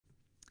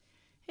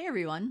Hey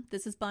everyone,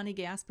 this is Bonnie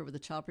Gasper with the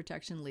Child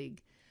Protection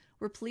League.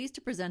 We're pleased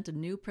to present a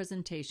new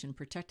presentation,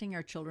 Protecting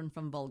Our Children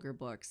from Vulgar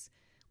Books.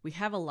 We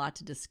have a lot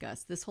to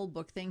discuss. This whole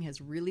book thing has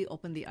really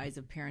opened the eyes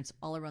of parents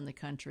all around the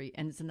country,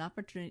 and it's an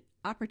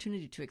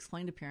opportunity to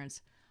explain to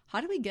parents,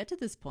 how do we get to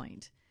this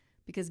point?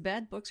 Because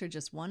bad books are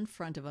just one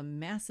front of a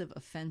massive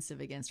offensive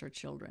against our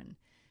children.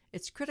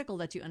 It's critical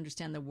that you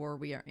understand the war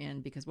we are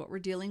in, because what we're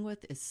dealing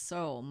with is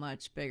so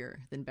much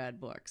bigger than bad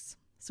books.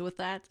 So with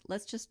that,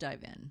 let's just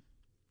dive in.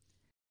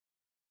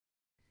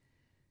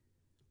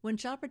 When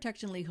Child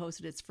Protection League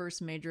hosted its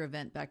first major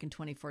event back in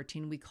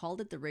 2014, we called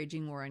it the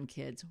Raging War on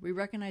Kids. We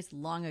recognized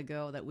long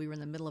ago that we were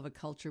in the middle of a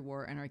culture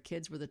war and our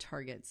kids were the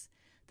targets.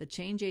 The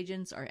change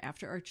agents are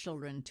after our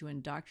children to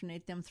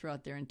indoctrinate them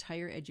throughout their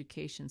entire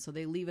education so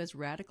they leave as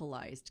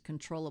radicalized,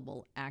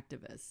 controllable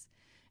activists.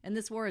 And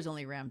this war is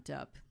only ramped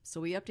up,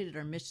 so we updated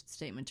our mission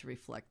statement to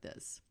reflect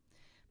this.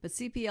 But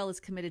CPL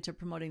is committed to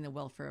promoting the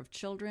welfare of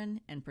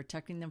children and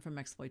protecting them from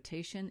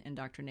exploitation,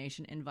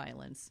 indoctrination, and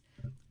violence.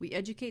 We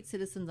educate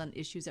citizens on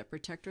issues that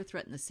protect or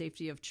threaten the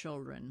safety of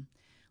children.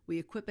 We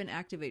equip and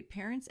activate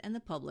parents and the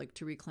public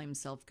to reclaim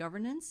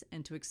self-governance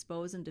and to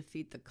expose and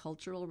defeat the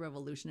cultural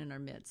revolution in our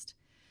midst.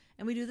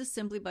 And we do this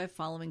simply by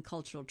following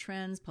cultural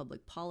trends,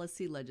 public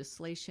policy,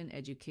 legislation,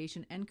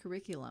 education, and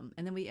curriculum.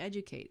 And then we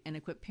educate and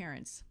equip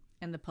parents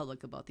and the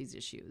public about these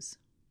issues.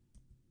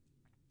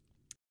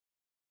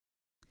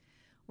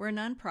 We're a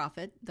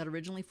nonprofit that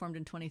originally formed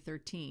in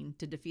 2013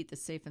 to defeat the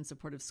Safe and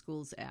Supportive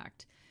Schools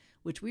Act,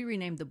 which we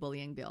renamed the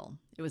Bullying Bill.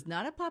 It was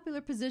not a popular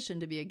position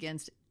to be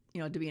against,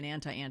 to be an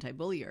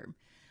anti-bullier,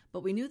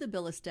 but we knew the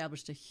bill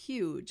established a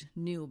huge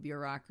new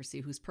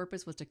bureaucracy whose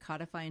purpose was to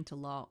codify into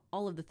law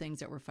all of the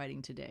things that we're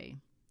fighting today.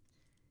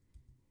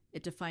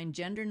 It defined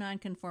gender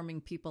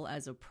nonconforming people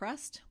as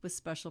oppressed with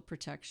special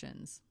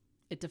protections.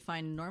 It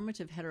defined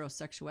normative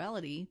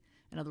heterosexuality,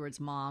 in other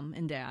words, mom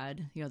and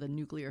dad, the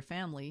nuclear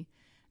family,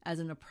 as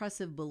an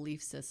oppressive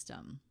belief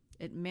system.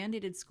 It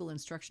mandated school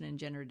instruction in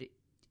gender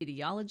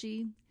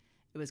ideology,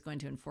 it was going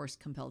to enforce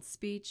compelled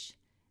speech,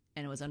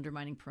 and it was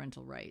undermining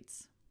parental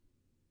rights.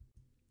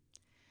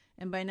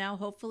 And by now,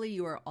 hopefully,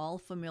 you are all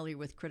familiar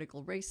with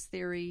critical race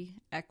theory,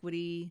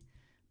 equity,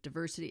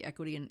 diversity,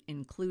 equity, and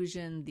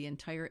inclusion, the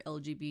entire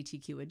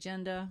LGBTQ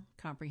agenda,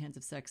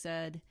 comprehensive sex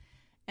ed,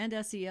 and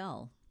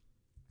SEL,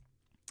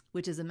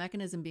 which is a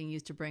mechanism being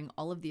used to bring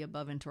all of the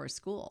above into our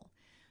school.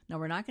 Now,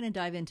 we're not going to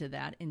dive into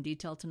that in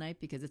detail tonight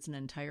because it's an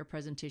entire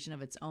presentation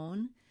of its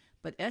own,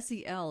 but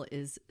SEL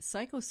is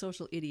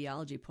psychosocial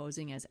ideology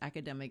posing as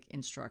academic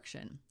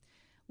instruction.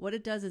 What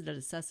it does is it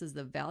assesses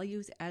the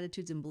values,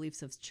 attitudes, and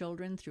beliefs of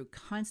children through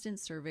constant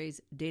surveys,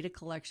 data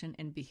collection,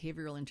 and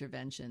behavioral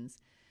interventions,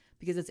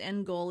 because its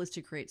end goal is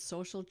to create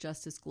social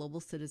justice global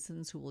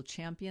citizens who will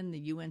champion the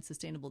UN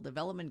Sustainable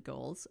Development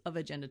Goals of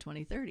Agenda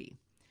 2030.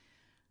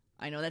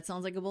 I know that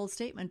sounds like a bold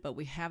statement, but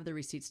we have the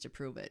receipts to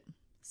prove it.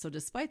 So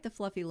despite the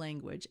fluffy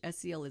language,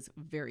 SEL is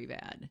very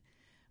bad.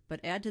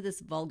 But add to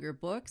this Vulgar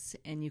Books,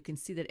 and you can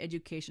see that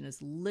education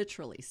is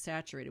literally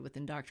saturated with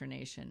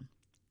indoctrination.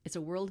 It's a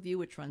worldview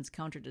which runs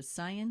counter to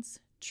science,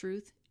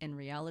 truth, and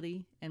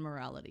reality and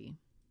morality.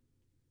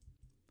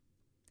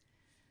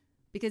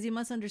 Because you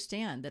must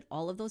understand that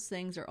all of those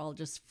things are all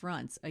just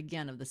fronts,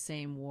 again, of the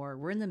same war.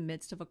 We're in the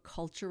midst of a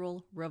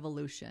cultural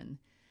revolution.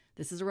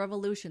 This is a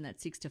revolution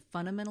that seeks to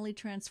fundamentally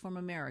transform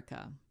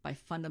America by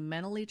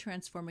fundamentally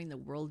transforming the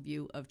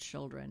worldview of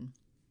children.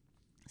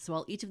 So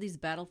while each of these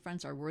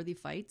battlefronts are worthy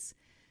fights,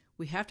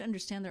 we have to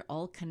understand they're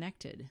all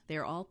connected. They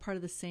are all part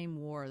of the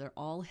same war. They're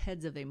all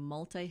heads of a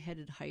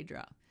multi-headed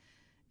hydra.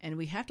 And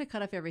we have to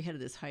cut off every head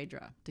of this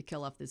hydra to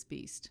kill off this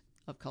beast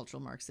of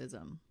cultural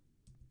Marxism.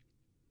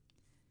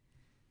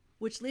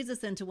 Which leads us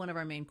then to one of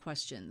our main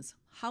questions.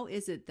 How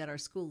is it that our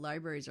school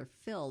libraries are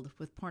filled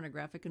with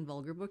pornographic and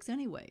vulgar books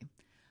anyway?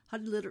 How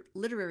did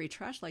literary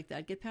trash like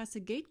that get past the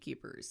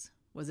gatekeepers?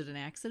 Was it an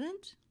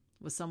accident?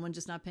 Was someone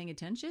just not paying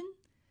attention?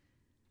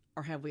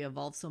 Or have we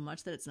evolved so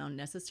much that it's now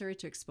necessary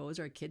to expose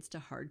our kids to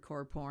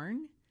hardcore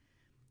porn?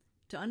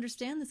 To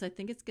understand this, I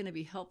think it's going to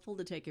be helpful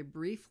to take a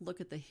brief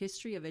look at the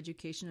history of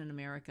education in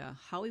America,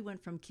 how we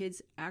went from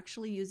kids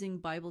actually using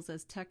Bibles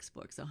as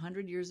textbooks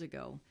 100 years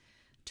ago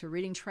to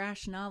reading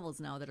trash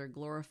novels now that are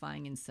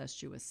glorifying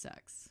incestuous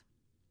sex.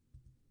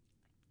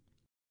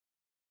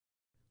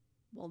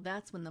 Well,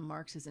 that's when the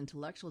Marxist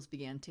intellectuals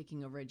began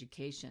taking over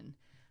education.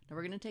 Now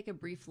we're going to take a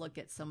brief look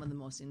at some of the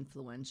most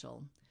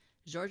influential.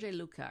 Georges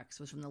Lukács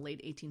was from the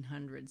late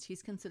 1800s.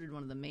 He's considered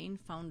one of the main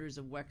founders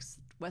of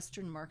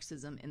Western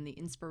Marxism and the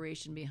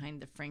inspiration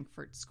behind the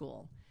Frankfurt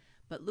School.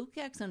 But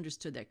Lukács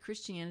understood that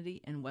Christianity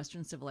and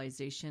Western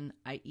civilization,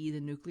 i.e. the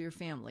nuclear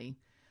family,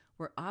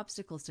 were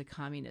obstacles to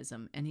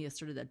communism, and he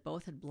asserted that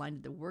both had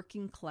blinded the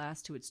working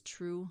class to its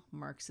true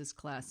Marxist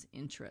class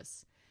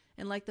interests.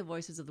 And like the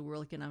voices of the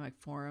World Economic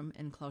Forum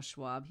and Klaus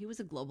Schwab, he was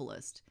a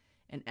globalist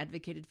and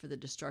advocated for the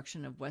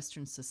destruction of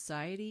Western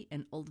society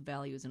and old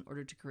values in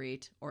order to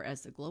create, or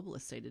as the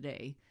globalists say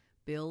today,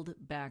 build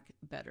back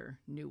better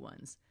new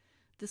ones.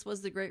 This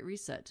was the Great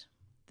Reset.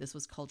 This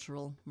was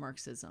cultural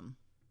Marxism.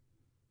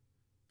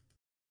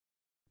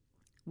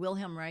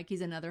 Wilhelm Reich,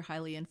 he's another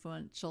highly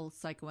influential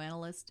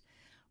psychoanalyst,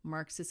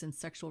 Marxist and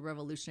sexual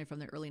revolutionary from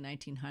the early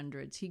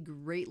 1900s. He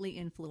greatly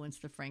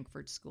influenced the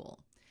Frankfurt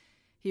School.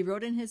 He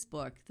wrote in his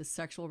book, The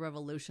Sexual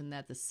Revolution,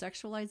 that the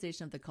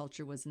sexualization of the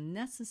culture was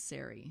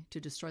necessary to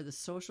destroy the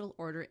social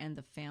order and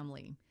the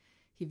family.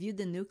 He viewed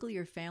the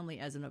nuclear family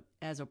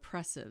as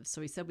oppressive,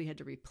 so he said we had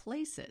to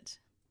replace it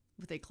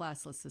with a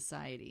classless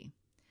society.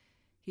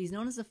 He's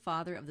known as the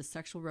father of the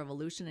sexual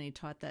revolution, and he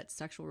taught that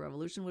sexual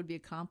revolution would be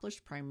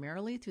accomplished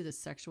primarily through the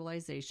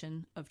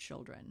sexualization of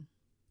children.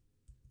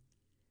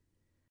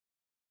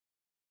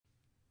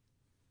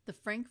 The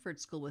Frankfurt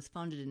School was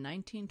founded in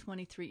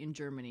 1923 in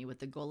Germany with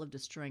the goal of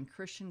destroying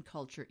Christian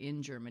culture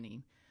in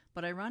Germany.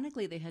 But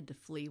ironically, they had to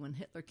flee when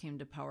Hitler came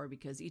to power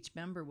because each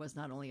member was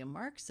not only a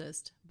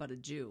Marxist, but a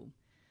Jew.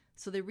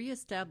 So they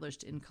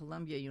reestablished in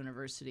Columbia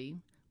University,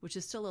 which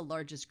is still the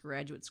largest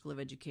graduate school of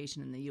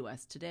education in the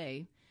U.S.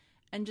 today,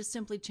 and just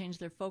simply changed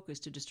their focus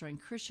to destroying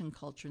Christian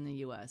culture in the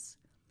U.S.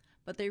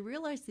 But they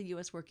realized the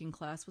U.S. working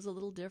class was a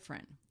little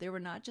different. They were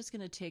not just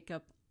going to take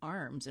up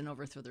arms and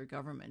overthrow their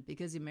government,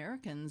 because the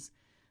Americans,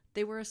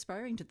 they were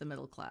aspiring to the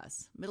middle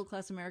class.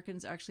 Middle-class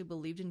Americans actually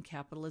believed in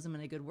capitalism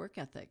and a good work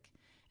ethic,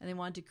 and they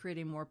wanted to create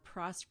a more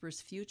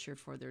prosperous future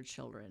for their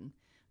children.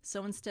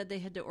 So instead, they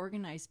had to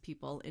organize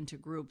people into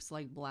groups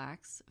like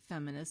blacks,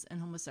 feminists, and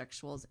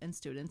homosexuals and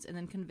students, and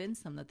then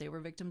convince them that they were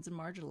victims and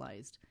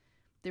marginalized.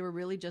 They were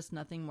really just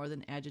nothing more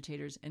than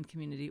agitators and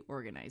community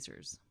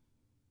organizers.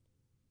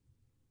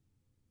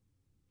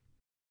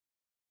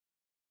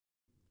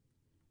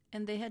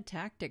 And they had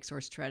tactics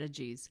or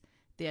strategies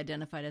they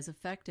identified as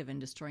effective in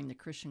destroying the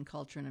Christian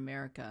culture in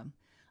America.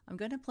 I'm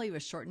going to play you a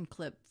shortened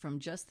clip from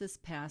just this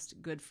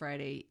past Good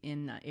Friday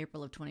in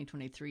April of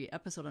 2023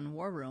 episode on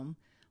War Room,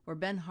 where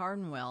Ben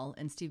Harnwell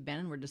and Steve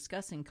Bannon were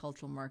discussing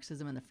cultural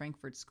Marxism in the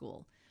Frankfurt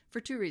School. For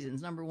two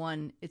reasons. Number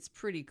one, it's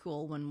pretty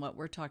cool when what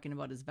we're talking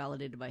about is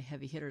validated by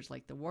heavy hitters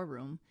like the War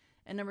Room.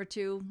 And number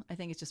two, I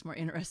think it's just more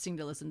interesting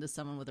to listen to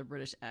someone with a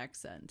British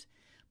accent.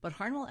 But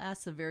Harnwell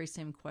asks the very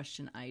same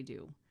question I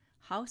do.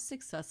 How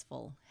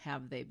successful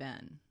have they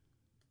been?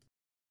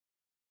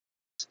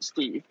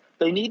 Steve,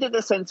 they needed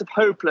a sense of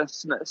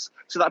hopelessness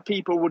so that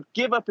people would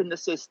give up in the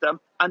system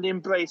and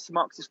embrace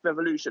Marxist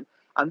revolution.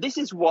 And this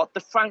is what the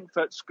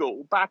Frankfurt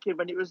School, back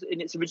when it was in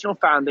its original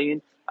founding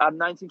in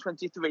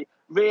 1923,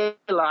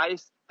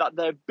 realized that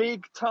their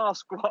big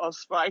task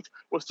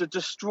was to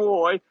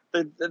destroy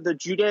the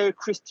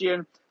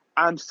Judeo-Christian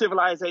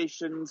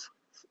civilizations.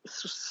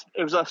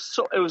 It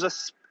was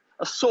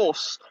a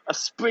source, a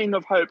spring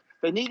of hope.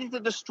 They needed to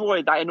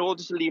destroy that in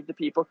order to leave the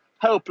people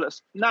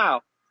helpless.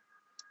 Now,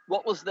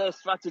 what was their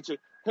strategy?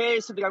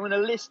 Here's something I'm going to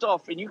list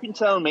off, and you can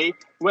tell me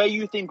where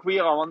you think we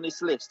are on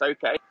this list,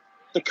 okay?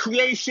 The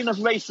creation of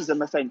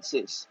racism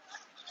offences,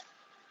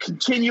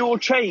 continual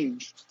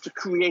change to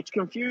create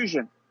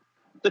confusion,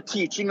 the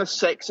teaching of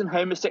sex and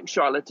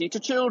homosexuality to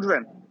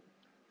children,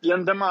 the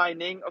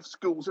undermining of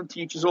schools and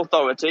teachers'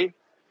 authority,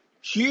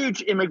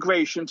 huge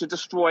immigration to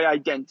destroy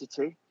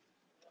identity,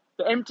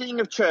 the emptying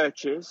of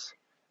churches,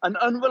 an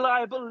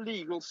unreliable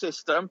legal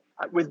system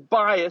with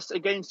bias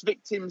against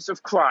victims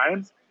of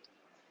crime,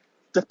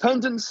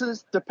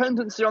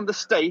 dependency on the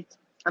state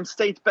and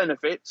state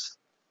benefits,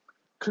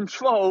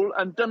 control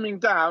and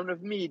dumbing down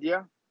of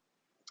media,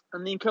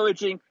 and the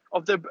encouraging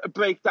of the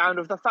breakdown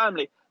of the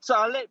family. So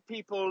I'll let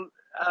people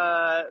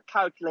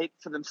calculate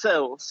for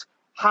themselves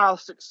how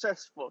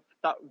successful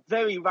that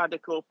very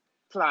radical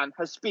plan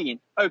has been.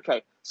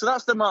 Okay, so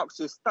that's the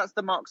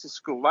Marxist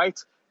school, right?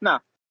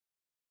 Now,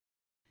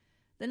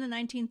 then the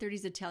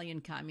 1930s Italian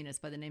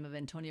communist by the name of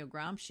Antonio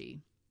Gramsci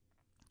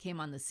came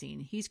on the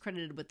scene. He's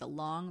credited with the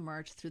long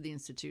march through the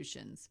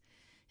institutions.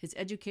 His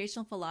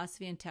educational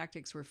philosophy and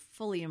tactics were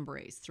fully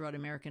embraced throughout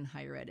American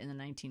higher ed in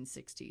the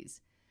 1960s.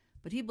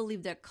 But he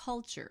believed that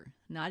culture,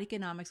 not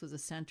economics, was a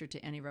center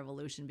to any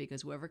revolution,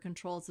 because whoever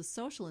controls the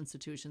social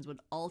institutions would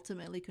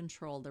ultimately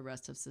control the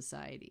rest of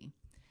society.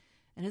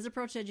 And his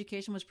approach to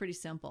education was pretty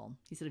simple.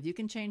 He said, if you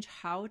can change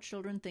how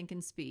children think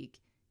and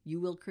speak, you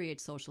will create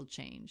social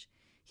change.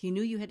 He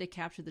knew you had to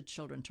capture the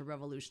children to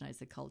revolutionize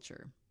the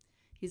culture.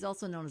 He's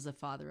also known as the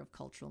father of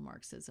cultural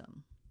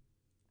Marxism.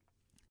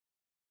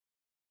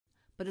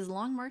 But his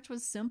long march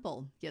was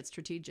simple, yet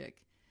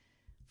strategic.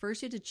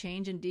 First, you had to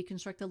change and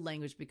deconstruct the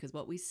language, because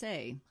what we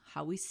say,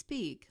 how we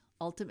speak,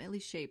 ultimately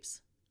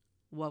shapes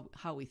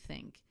how we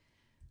think.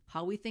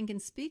 How we think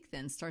and speak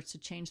then starts to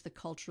change the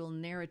cultural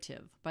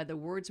narrative by the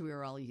words we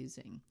are all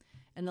using.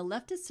 And the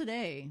leftists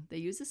today, they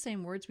use the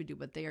same words we do,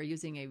 but they are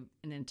using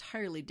an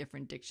entirely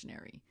different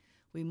dictionary.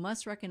 We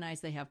must recognize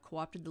they have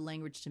co-opted the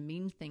language to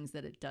mean things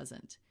that it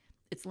doesn't.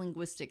 It's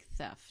linguistic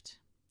theft.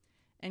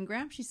 And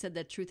Gramsci said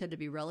that truth had to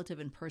be relative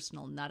and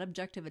personal, not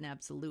objective and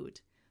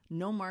absolute.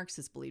 No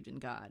Marxist believed in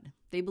God.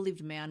 They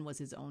believed man was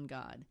his own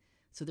God.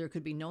 So there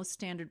could be no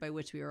standard by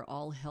which we are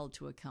all held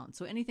to account.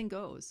 So anything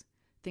goes.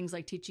 Things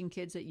like teaching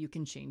kids that you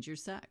can change your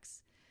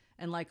sex.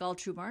 And like all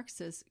true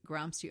Marxists,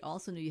 Gramsci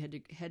also knew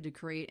you had to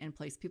create and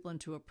place people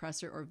into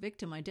oppressor or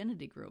victim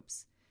identity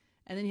groups.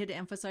 And then you had to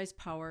emphasize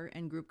power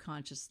and group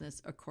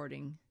consciousness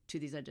according to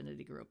these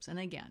identity groups. And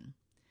again,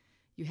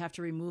 you have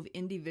to remove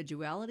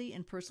individuality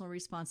and personal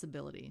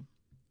responsibility.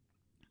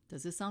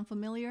 Does this sound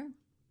familiar?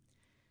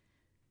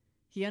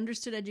 He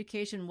understood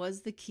education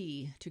was the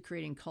key to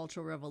creating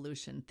cultural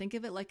revolution. Think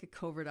of it like a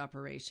covert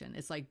operation.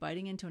 It's like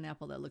biting into an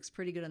apple that looks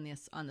pretty good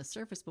on the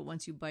surface, but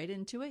once you bite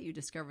into it, you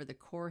discover the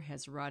core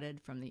has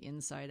rotted from the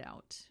inside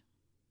out.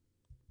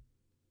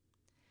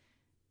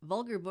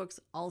 Vulgar Books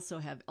also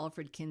have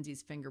Alfred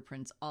Kinsey's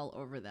fingerprints all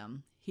over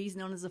them. He's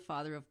known as the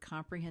father of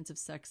comprehensive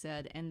sex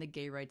ed and the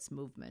gay rights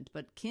movement,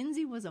 but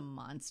Kinsey was a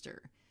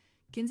monster.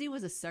 Kinsey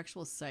was a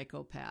sexual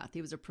psychopath.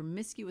 He was a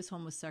promiscuous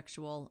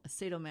homosexual, a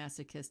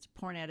sadomasochist,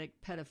 porn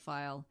addict,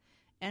 pedophile,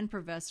 and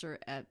professor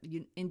at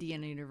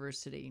Indiana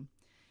University.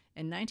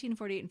 In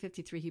 1948 and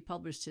 53, he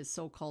published his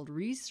so-called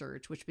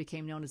research, which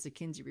became known as the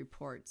Kinsey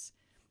Reports.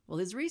 Well,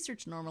 his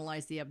research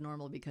normalized the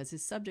abnormal because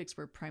his subjects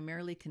were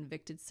primarily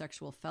convicted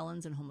sexual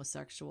felons and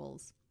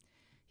homosexuals.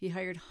 He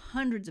hired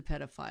hundreds of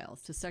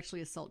pedophiles to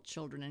sexually assault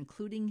children,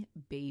 including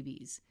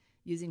babies,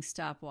 using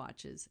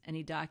stopwatches, and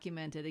he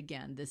documented,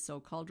 again, this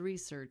so-called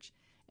research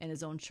in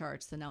his own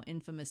charts, the now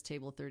infamous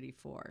Table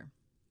 34.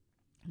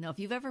 Now, if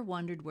you've ever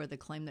wondered where the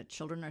claim that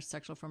children are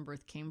sexual from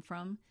birth came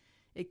from,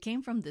 it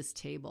came from this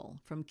table,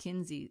 from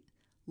Kinsey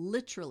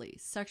literally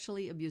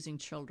sexually abusing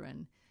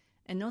children.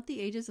 And note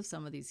the ages of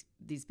some of these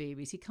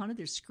babies. He counted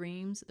their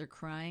screams, their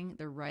crying,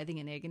 their writhing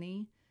in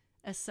agony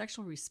as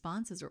sexual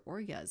responses or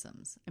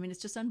orgasms. I mean,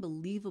 it's just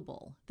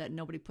unbelievable that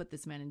nobody put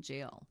this man in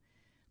jail.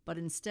 But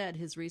instead,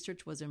 his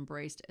research was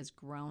embraced as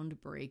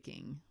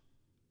groundbreaking.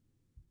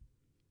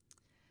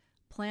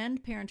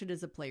 Planned Parenthood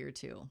is a player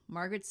too.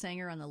 Margaret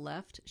Sanger on the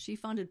left, she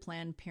founded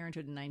Planned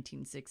Parenthood in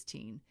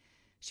 1916.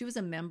 She was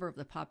a member of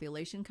the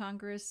Population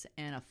Congress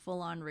and a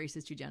full-on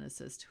racist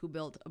eugenicist who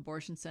built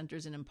abortion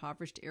centers in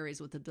impoverished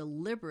areas with the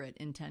deliberate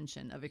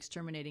intention of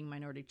exterminating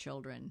minority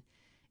children.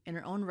 In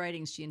her own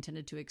writings, she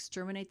intended to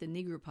exterminate the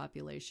Negro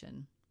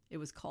population. It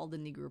was called the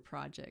Negro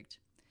Project.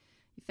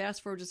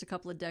 Fast forward just a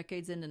couple of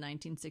decades into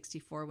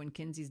 1964, when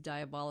Kinsey's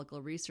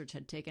diabolical research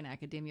had taken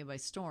academia by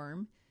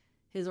storm,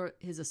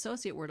 his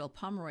associate Wardell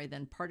Pomeroy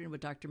then partnered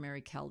with Dr. Mary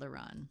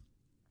Calderon.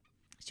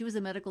 She was the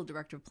medical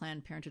director of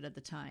Planned Parenthood at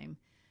the time,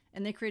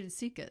 and they created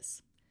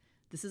SICUS.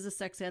 This is a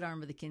sex ed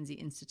arm of the Kinsey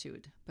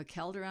Institute. But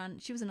Calderon,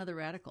 she was another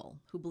radical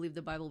who believed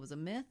the Bible was a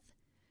myth.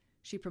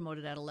 She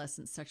promoted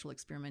adolescent sexual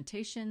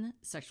experimentation,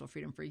 sexual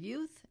freedom for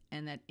youth,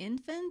 and that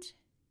infant,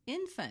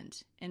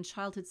 and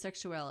childhood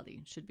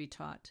sexuality should be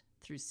taught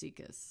through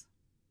SICUS.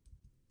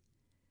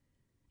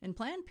 And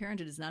Planned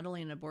Parenthood is not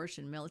only an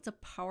abortion mill, it's a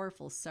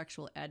powerful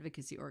sexual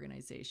advocacy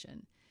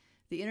organization.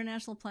 The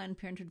International Planned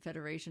Parenthood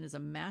Federation is a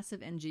massive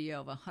NGO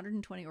of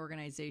 120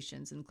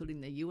 organizations, including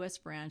the U.S.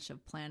 branch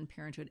of Planned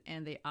Parenthood,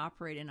 and they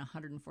operate in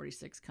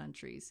 146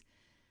 countries.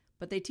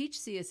 But they teach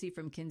CSE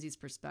from Kinsey's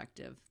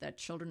perspective, that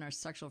children are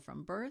sexual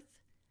from birth,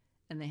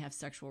 and they have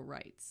sexual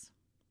rights.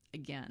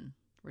 Again,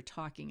 we're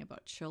talking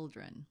about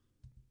children.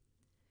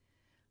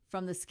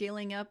 From the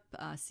Scaling Up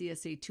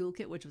CSA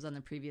Toolkit, which was on the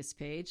previous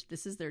page,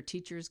 this is their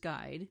teacher's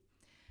guide.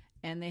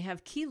 And they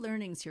have key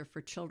learnings here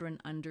for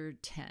children under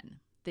 10.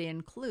 They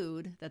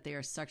include that they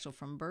are sexual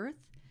from birth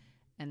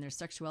and their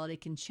sexuality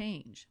can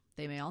change.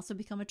 They may also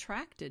become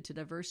attracted to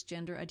diverse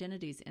gender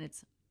identities, and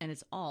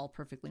it's all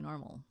perfectly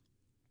normal.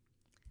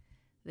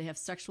 They have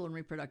sexual and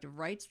reproductive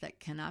rights that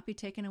cannot be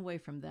taken away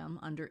from them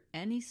under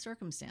any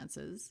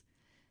circumstances.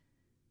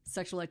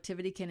 Sexual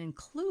activity can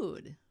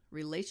include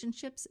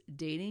relationships,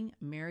 dating,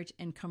 marriage,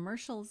 and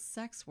commercial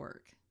sex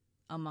work,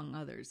 among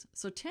others.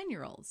 So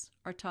 10-year-olds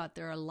are taught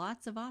there are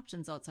lots of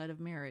options outside of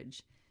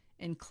marriage,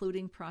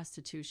 including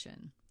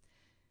prostitution.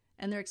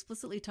 And they're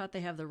explicitly taught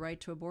they have the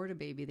right to abort a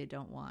baby they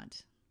don't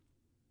want.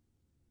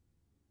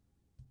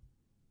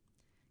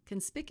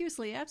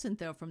 Conspicuously absent,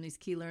 though, from these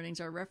key learnings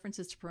are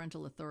references to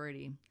parental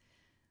authority.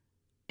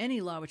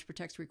 Any law which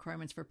protects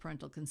requirements for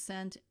parental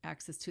consent,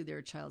 access to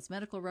their child's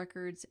medical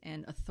records,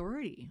 and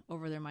authority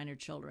over their minor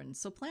children.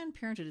 So Planned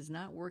Parenthood is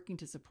not working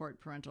to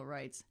support parental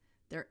rights.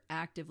 They're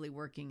actively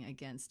working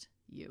against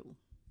you.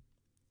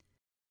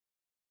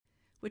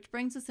 Which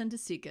brings us into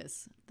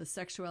SICUS, the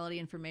Sexuality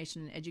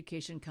Information and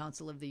Education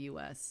Council of the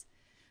U.S.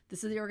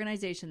 This is the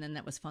organization then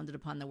that was founded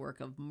upon the work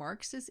of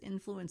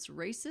Marxist-influenced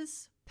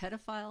racists,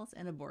 pedophiles,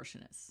 and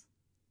abortionists.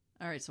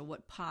 All right, so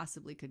what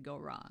possibly could go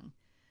wrong?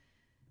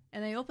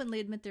 And they openly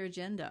admit their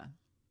agenda.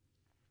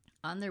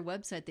 On their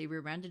website, they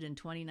rebranded in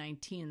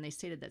 2019, and they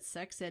stated that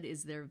sex ed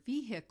is their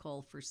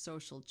vehicle for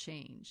social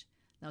change.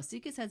 Now,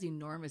 SICUS has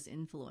enormous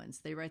influence.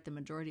 They write the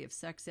majority of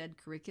sex ed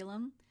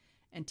curriculum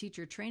and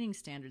teacher training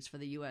standards for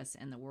the U.S.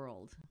 and the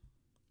world.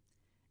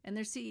 And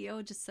their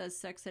CEO just says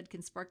sex ed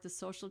can spark the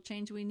social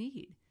change we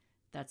need.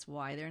 That's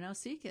why they're now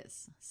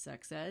SICUS,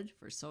 Sex Ed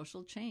for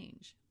Social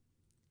Change.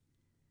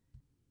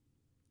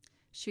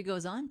 She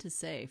goes on to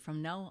say,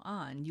 from now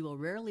on, you will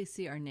rarely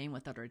see our name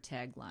without our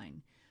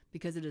tagline,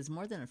 because it is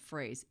more than a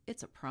phrase,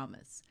 it's a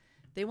promise.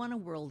 They want a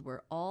world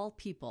where all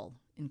people,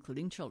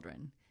 including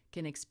children,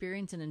 can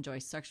experience and enjoy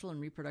sexual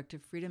and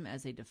reproductive freedom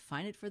as they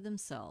define it for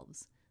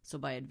themselves, So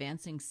by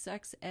advancing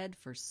sex ed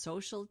for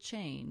social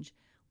change,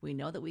 we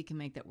know that we can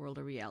make that world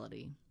a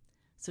reality.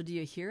 So do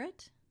you hear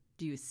it?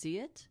 Do you see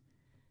it?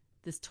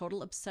 This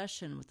total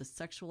obsession with the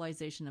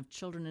sexualization of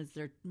children is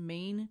their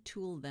main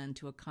tool then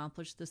to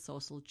accomplish the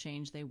social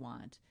change they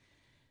want.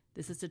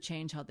 This is to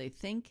change how they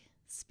think,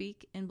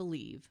 speak, and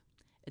believe.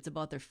 It's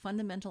about their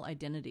fundamental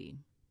identity,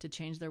 to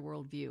change their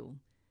worldview.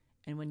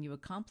 And when you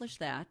accomplish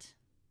that,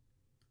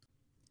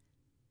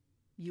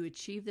 you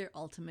achieve their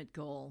ultimate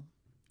goal,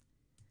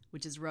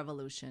 which is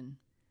revolution.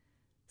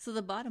 So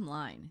the bottom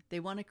line, they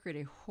want to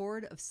create a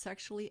horde of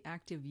sexually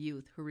active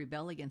youth who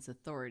rebel against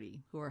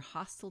authority, who are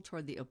hostile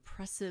toward the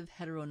oppressive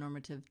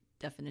heteronormative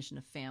definition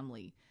of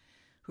family,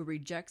 who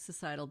reject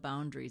societal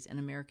boundaries and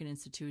American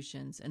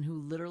institutions, and who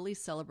literally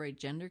celebrate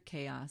gender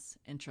chaos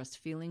and trust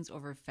feelings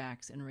over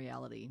facts and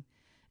reality.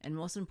 And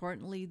most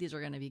importantly, these are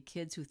going to be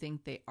kids who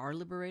think they are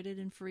liberated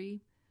and free,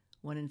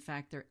 when in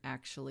fact they're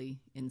actually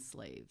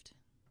enslaved.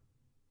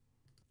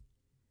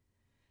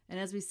 And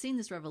as we've seen,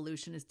 this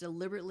revolution is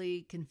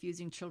deliberately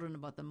confusing children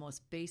about the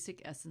most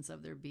basic essence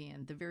of their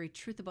being, the very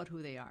truth about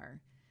who they are.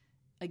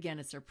 Again,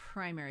 it's their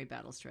primary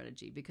battle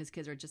strategy because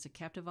kids are just a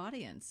captive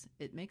audience.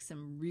 It makes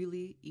them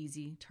really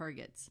easy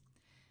targets.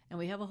 And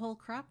we have a whole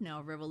crop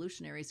now of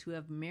revolutionaries who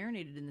have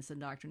marinated in this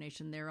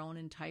indoctrination their own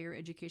entire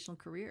educational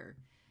career.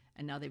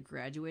 And now they've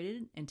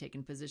graduated and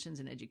taken positions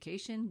in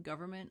education,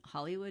 government,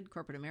 Hollywood,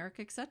 corporate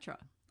America, etc.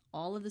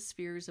 All of the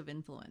spheres of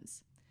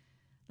influence.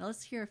 Now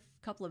let's hear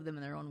a couple of them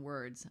in their own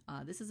words.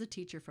 This is a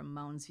teacher from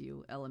Mounds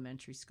View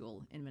Elementary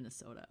School in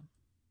Minnesota.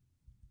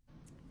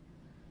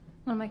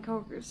 One of my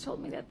coworkers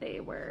told me that they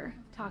were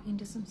talking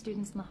to some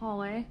students in the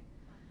hallway,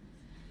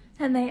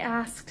 and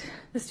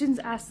the students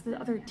asked the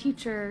other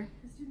teacher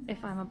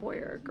if I'm a boy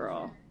or a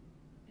girl.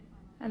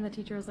 And the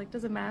teacher was like,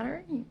 does it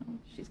matter? You know,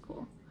 she's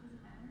cool.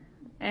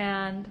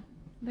 And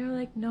they were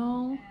like,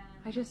 no,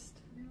 I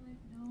just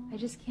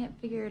can't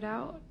figure it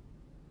out.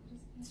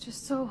 It's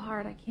just so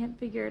hard, I can't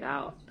figure it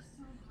out.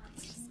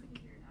 It's just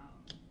like,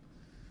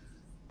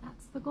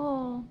 that's the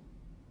goal.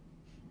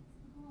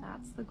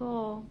 That's the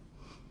goal.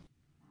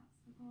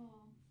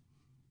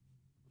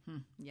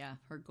 Yeah,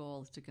 her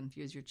goal is to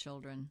confuse your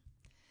children.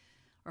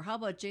 Or how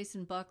about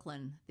Jason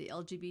Buckland, the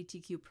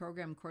LGBTQ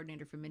program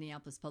coordinator for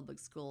Minneapolis Public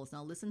Schools?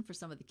 Now listen for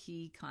some of the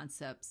key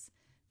concepts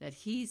that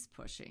he's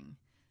pushing.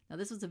 Now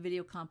this was a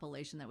video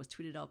compilation that was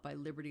tweeted out by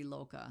Liberty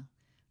Loca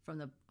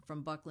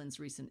from Buckland's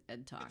recent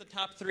Ed Talk. The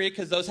top three,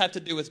 because those have to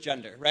do with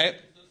gender, right?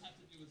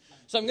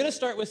 So I'm going to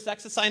start with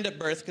sex assigned at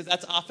birth, because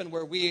that's often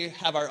where we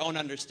have our own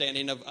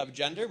understanding of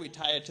gender. We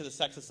tie it to the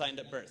sex assigned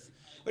at birth,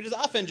 which is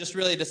often just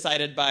really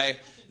decided by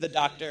the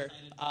doctor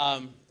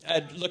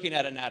looking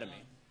at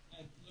anatomy.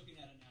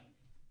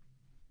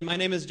 My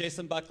name is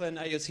Jason Buckland.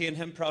 I use he and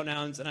him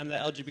pronouns, and I'm the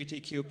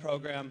LGBTQ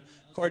program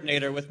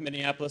coordinator with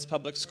Minneapolis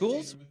Public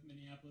Schools.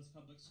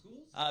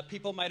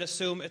 People might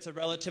assume it's a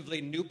relatively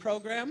new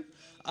program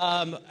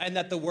and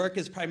that the work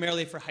is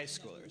primarily for high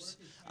schoolers.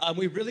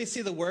 We really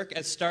see the work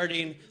as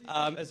starting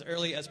as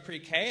early as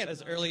pre-K.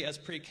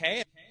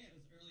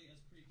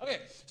 Okay,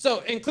 so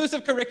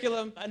inclusive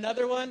curriculum.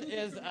 Another one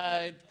is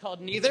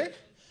called Neither.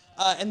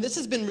 And this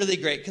has been really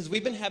great because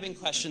we've been having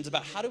questions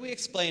about how do we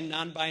explain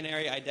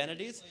non-binary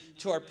identities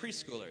to our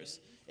preschoolers.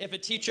 If a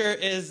teacher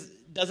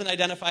doesn't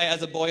identify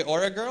as a boy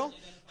or a girl,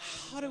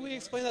 how do we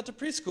explain that to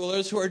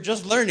preschoolers who are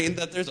just learning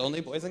that there's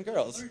only boys and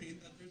girls?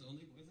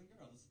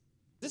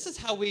 This is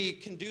how we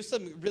can do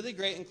some really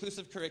great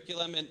inclusive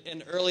curriculum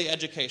in early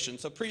education,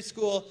 so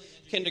preschool,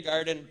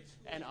 kindergarten,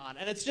 and on.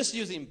 And it's just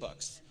using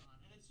books.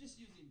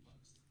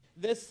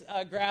 This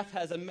graph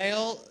has a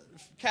male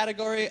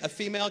category, a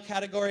female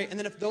category, and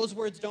then if those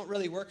words don't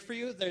really work for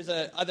you, there's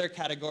a other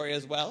category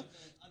as well.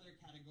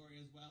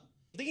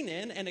 Lean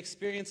in and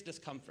experience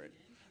discomfort,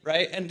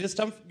 right? And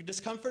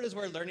discomfort is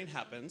where learning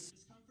happens.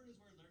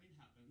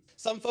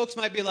 Some folks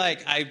might be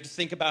like, I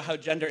think about how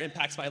gender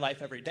impacts my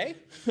life every day.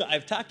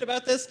 I've talked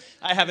about this.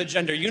 I have a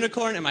gender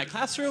unicorn in my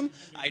classroom.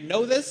 I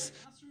know this.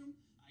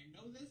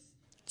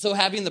 So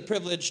having the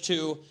privilege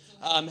to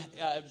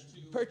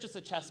purchase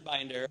a chest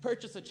binder,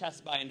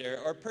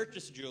 or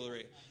purchase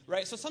jewelry,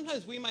 right? So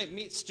sometimes we might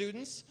meet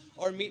students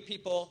or meet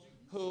people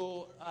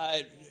who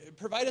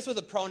provide us with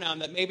a pronoun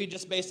that maybe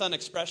just based on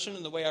expression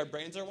and the way our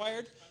brains are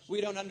wired, we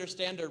don't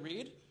understand or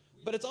read.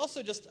 But it's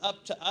also just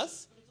up to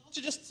us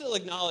to just still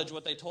acknowledge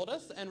what they told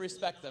us and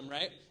respect them,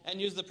 right?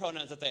 And use the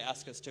pronouns that they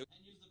ask us to.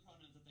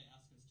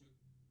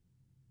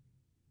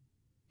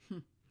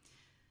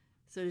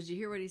 So did you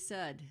hear what he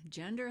said?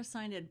 Gender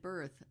assigned at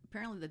birth.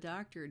 Apparently the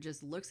doctor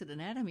just looks at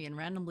anatomy and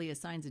randomly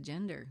assigns a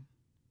gender.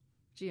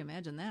 Gee,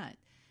 imagine that.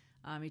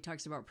 He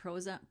talks about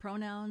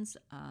pronouns,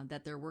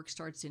 that their work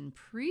starts in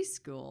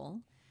preschool,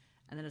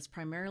 and that it's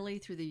primarily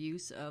through the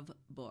use of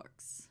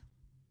books.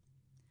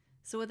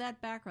 So with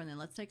that background, then,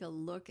 let's take a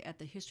look at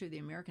the history of the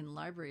American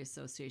Library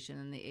Association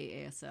and the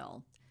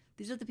AASL.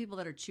 These are the people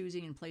that are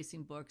choosing and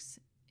placing books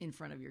in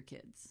front of your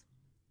kids.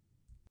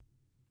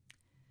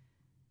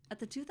 At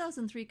the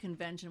 2003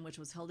 convention, which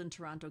was held in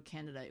Toronto,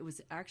 Canada, it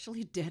was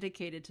actually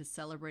dedicated to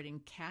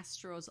celebrating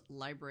Castro's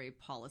library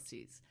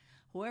policies.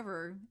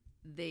 However,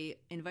 they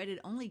invited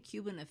only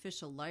Cuban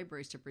official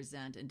libraries to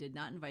present and did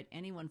not invite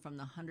anyone from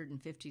the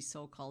 150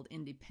 so-called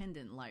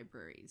independent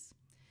libraries.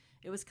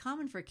 It was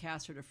common for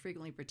Castro to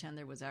frequently pretend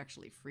there was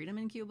actually freedom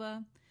in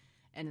Cuba,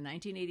 and in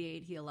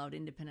 1988 he allowed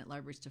independent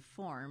libraries to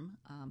form,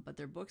 but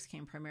their books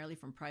came primarily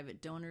from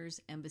private donors,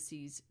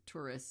 embassies,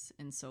 tourists,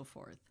 and so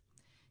forth.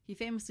 He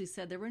famously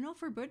said there were no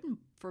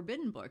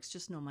forbidden books,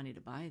 just no money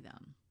to buy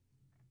them.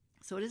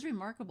 So it is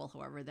remarkable,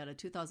 however, that a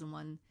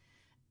 2001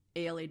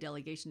 ALA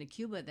delegation to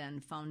Cuba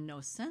then found no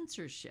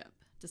censorship,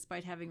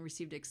 despite having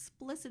received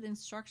explicit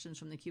instructions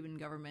from the Cuban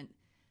government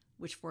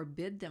which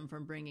forbid them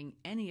from bringing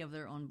any of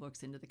their own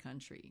books into the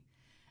country.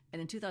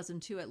 And in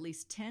 2002, at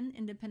least 10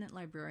 independent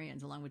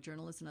librarians, along with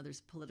journalists and other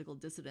political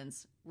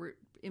dissidents, were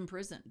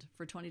imprisoned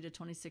for 20 to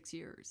 26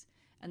 years.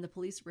 And the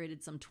police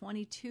raided some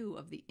 22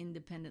 of the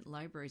independent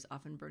libraries,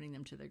 often burning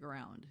them to the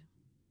ground.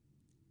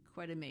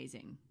 Quite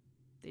amazing.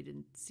 They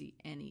didn't see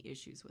any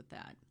issues with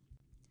that.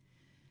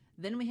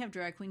 Then we have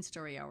Drag Queen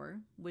Story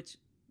Hour, which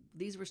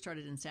these were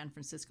started in San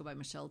Francisco by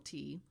Michelle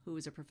T., who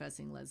is a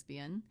professing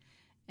lesbian,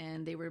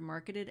 and they were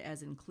marketed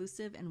as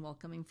inclusive and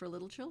welcoming for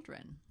little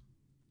children.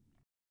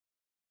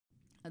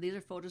 Now, these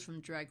are photos from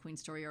Drag Queen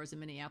Story Hours in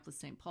Minneapolis,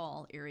 St.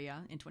 Paul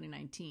area in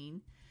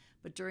 2019.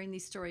 But during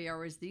these story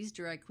hours, these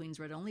drag queens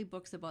read only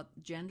books about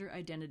gender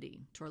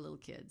identity to our little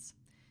kids.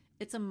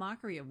 It's a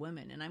mockery of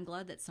women, and I'm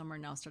glad that some are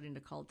now starting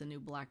to call it the new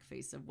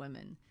blackface of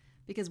women.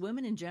 Because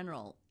women in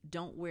general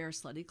don't wear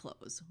slutty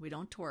clothes. We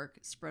don't twerk,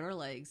 spread our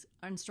legs,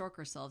 and stroke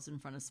ourselves in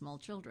front of small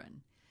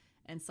children.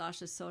 And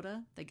Sasha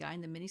Soda, the guy in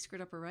the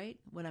miniskirt upper right,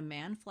 when a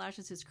man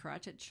flashes his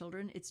crotch at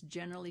children, it's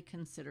generally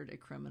considered a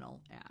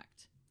criminal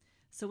act.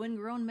 So when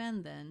grown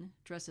men then,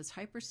 dressed as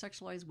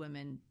hypersexualized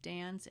women,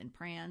 dance and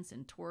prance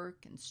and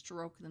twerk and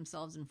stroke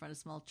themselves in front of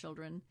small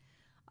children,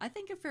 I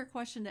think a fair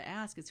question to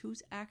ask is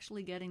who's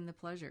actually getting the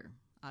pleasure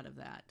out of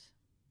that?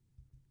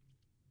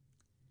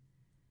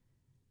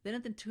 Then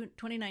at the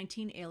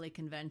 2019 ALA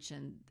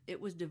convention, it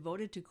was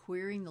devoted to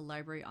queering the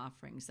library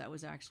offerings. That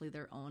was actually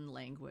their own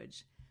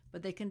language.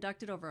 But they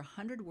conducted over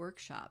 100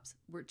 workshops,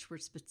 which were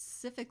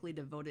specifically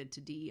devoted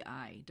to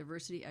DEI,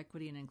 diversity,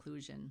 equity, and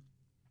inclusion.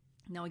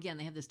 Now, again,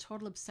 they have this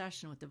total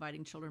obsession with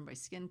dividing children by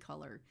skin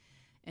color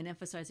and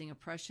emphasizing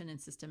oppression and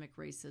systemic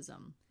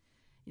racism.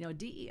 You know,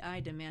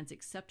 DEI demands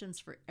acceptance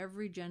for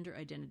every gender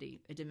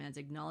identity. It demands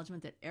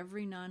acknowledgement that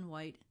every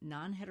non-white,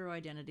 non-hetero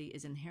identity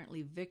is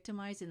inherently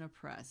victimized and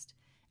oppressed,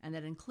 and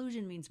that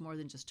inclusion means more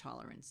than just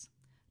tolerance.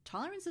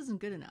 Tolerance isn't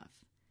good enough.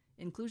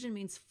 Inclusion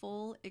means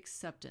full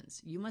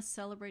acceptance. You must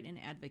celebrate and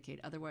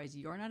advocate, otherwise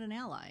you're not an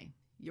ally,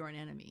 you're an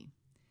enemy.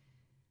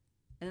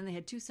 And then they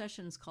had 2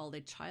 sessions called A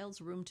Child's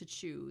Room to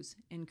Choose,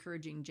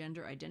 encouraging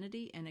gender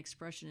identity and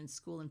expression in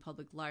school and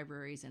public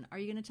libraries, and Are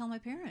You Going to Tell My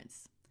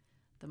Parents?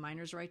 The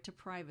minor's right to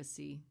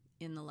privacy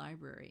in the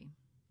library.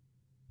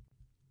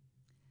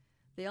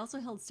 They also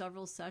held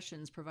several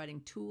sessions providing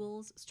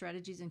tools,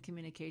 strategies, and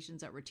communications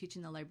that were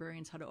teaching the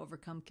librarians how to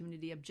overcome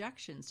community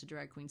objections to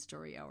Drag Queen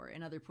Story Hour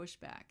and other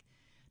pushback.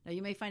 Now,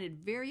 you may find it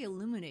very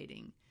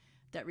illuminating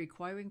that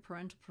requiring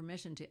parental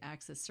permission to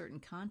access certain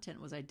content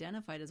was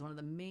identified as one of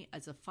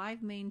the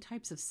 5 main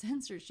types of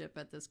censorship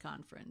at this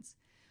conference.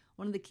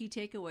 One of the key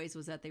takeaways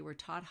was that they were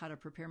taught how to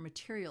prepare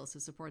materials to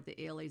support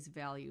the ALA's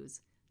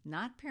values,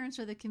 not parents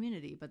or the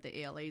community, but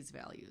the ALA's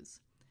values.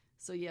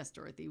 So yes,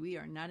 Dorothy, we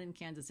are not in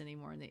Kansas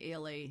anymore, and the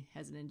ALA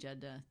has an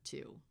agenda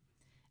too,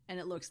 and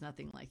it looks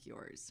nothing like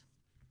yours.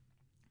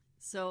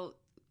 So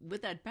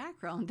with that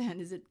background, then,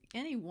 is it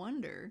any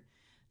wonder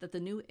that the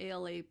new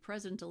ALA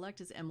president-elect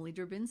is Emily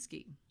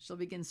Drabinski? She'll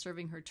begin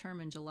serving her term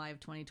in July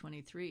of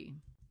 2023.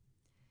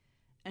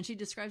 And she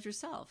describes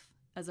herself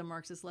as a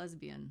Marxist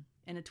lesbian.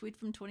 In a tweet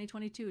from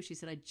 2022, she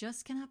said, "I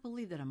just cannot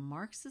believe that a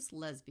Marxist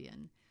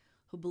lesbian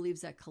who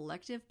believes that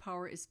collective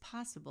power is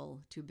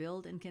possible to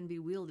build and can be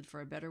wielded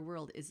for a better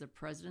world is the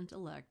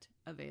president-elect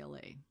of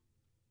ALA."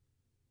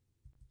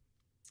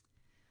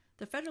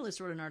 The Federalist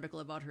wrote an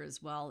article about her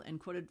as well and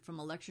quoted from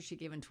a lecture she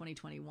gave in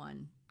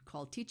 2021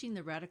 called Teaching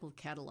the Radical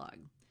Catalog.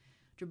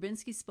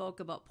 Drabinski spoke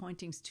about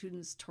pointing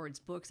students towards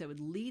books that would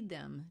lead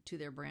them to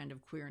their brand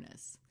of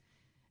queerness.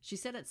 She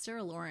said at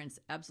Sarah Lawrence,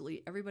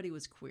 absolutely everybody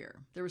was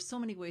queer. There were so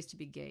many ways to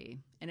be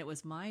gay, and it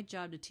was my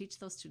job to teach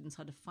those students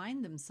how to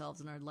find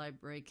themselves in our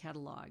library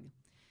catalog.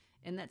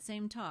 In that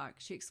same talk,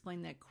 she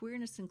explained that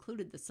queerness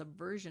included the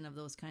subversion of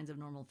those kinds of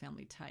normal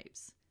family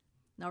types.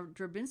 Now,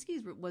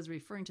 Drabinski was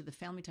referring to the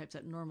family types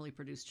that normally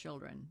produce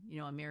children,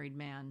 a married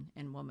man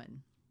and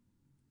woman.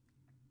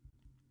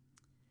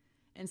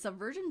 And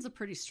subversion is a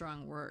pretty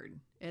strong word.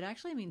 It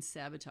actually means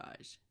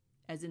sabotage,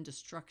 as in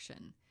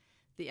destruction,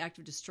 the act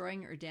of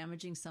destroying or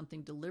damaging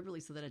something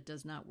deliberately so that it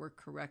does not work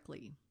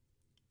correctly.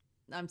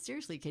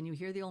 Seriously, can you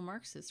hear the old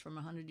Marxists from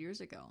 100 years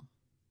ago?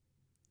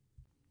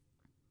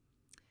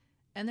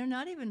 And they're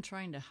not even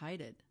trying to hide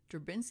it.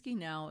 Drabinski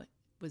now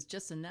was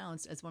just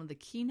announced as one of the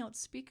keynote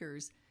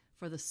speakers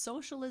for the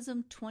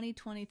Socialism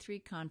 2023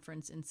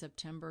 conference in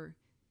September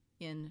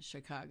in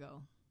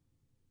Chicago.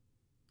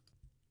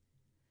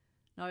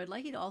 Now, I'd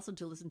like you to also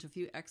to listen to a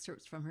few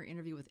excerpts from her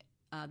interview with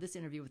this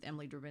interview with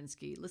Emily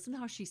Drabinski. Listen to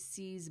how she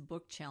sees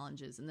book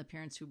challenges and the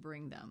parents who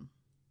bring them.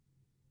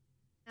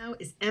 Now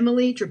is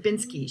Emily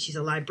Drabinski. She's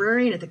a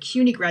librarian at the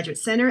CUNY Graduate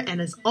Center and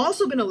has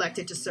also been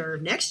elected to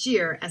serve next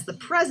year as the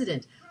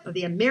president of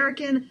the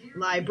American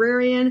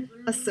Librarian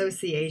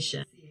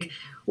Association.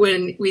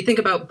 When we think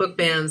about book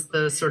bans,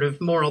 the sort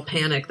of moral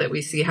panic that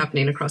we see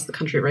happening across the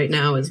country right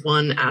now is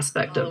one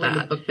aspect of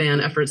that. Book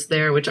ban efforts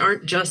there, which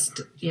aren't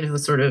just,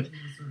 sort of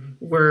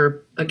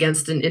we're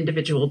against an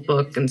individual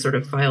book and sort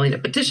of filing a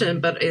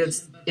petition, but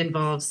it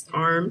involves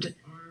armed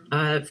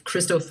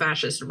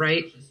Christo-fascist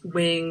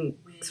right-wing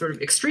sort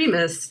of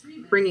extremists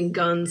bringing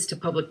guns to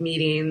public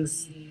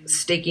meetings,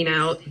 staking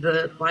out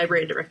the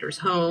library director's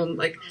home.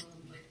 Like,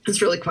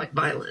 it's really quite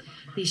violent.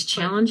 These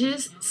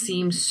challenges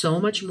seem so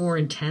much more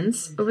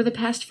intense over the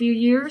past few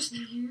years.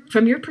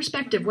 From your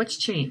perspective, what's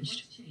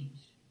changed?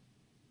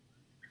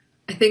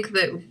 I think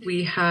that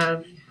we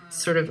have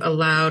sort of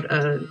allowed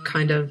a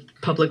kind of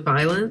public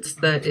violence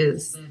that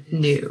is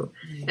new.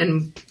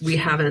 And we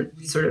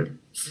haven't sort of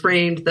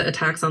framed the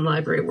attacks on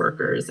library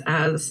workers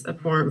as a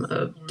form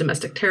of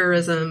domestic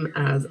terrorism,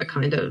 as a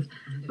kind of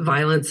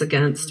violence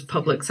against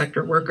public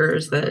sector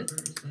workers that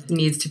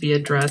needs to be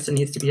addressed and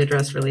needs to be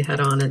addressed really head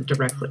on and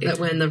directly. That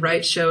when the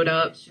right showed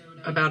up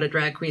about a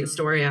drag queen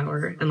story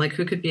hour, and like,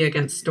 who could be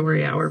against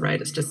story hour, right?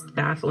 It's just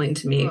baffling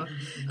to me.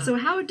 So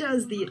how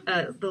does the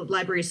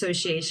Library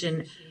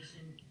Association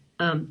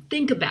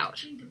think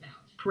about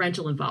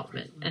parental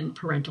involvement and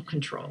parental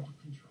control?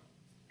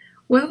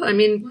 Well, I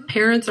mean,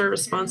 parents are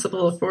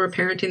responsible for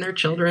parenting their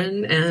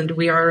children, and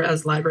we are,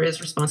 as libraries,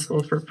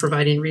 responsible for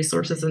providing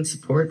resources and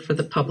support for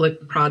the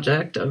public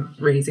project of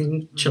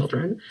raising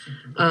children.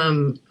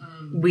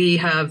 We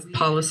have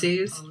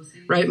policies,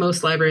 right?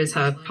 Most libraries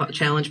have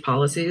challenge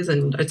policies,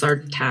 and it's our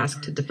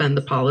task to defend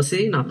the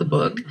policy, not the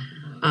book.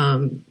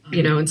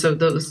 And so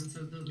those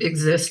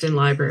exist in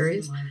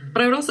libraries.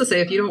 But I would also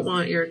say, if you don't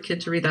want your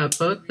kid to read that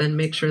book, then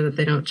make sure that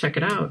they don't check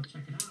it out.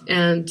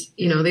 And,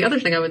 the other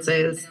thing I would say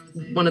is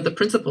one of the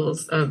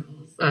principles of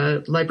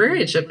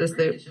librarianship is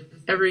that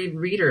every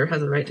reader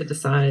has a right to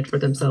decide for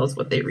themselves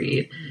what they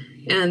read.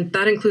 And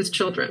that includes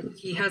children.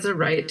 He has a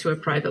right to a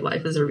private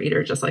life as a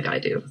reader, just like I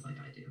do.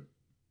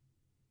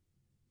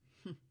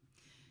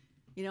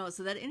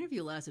 So that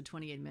interview lasted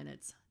 28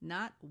 minutes.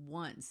 Not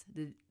once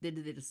did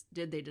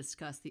they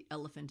discuss the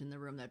elephant in the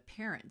room, that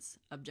parents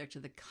object to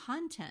the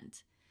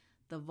content,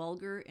 the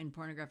vulgar and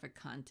pornographic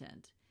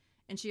content.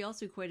 And she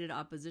also equated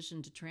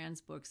opposition to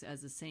trans books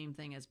as the same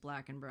thing as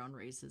black and brown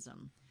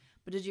racism.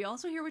 But did you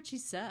also hear what she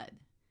said?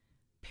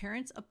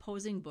 Parents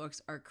opposing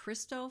books are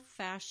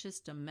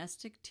Christo-fascist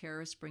domestic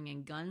terrorists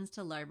bringing guns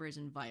to libraries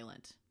and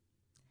violent.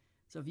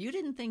 So if you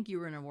didn't think you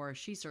were in a war,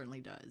 she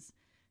certainly does.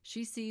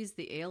 She sees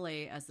the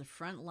ALA as the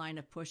front line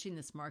of pushing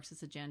this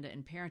Marxist agenda,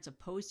 and parents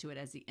opposed to it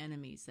as the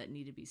enemies that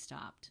need to be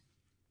stopped.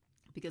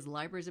 Because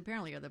libraries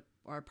apparently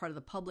are part of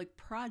the public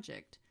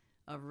project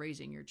of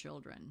raising your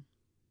children.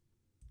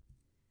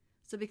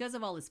 So because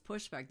of all this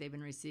pushback they've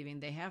been receiving,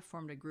 they have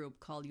formed a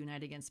group called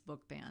Unite Against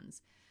Book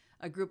Bans.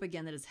 A group,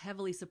 again, that is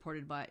heavily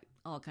supported by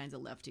all kinds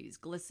of lefties.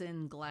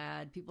 GLSEN,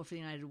 GLAAD, People for the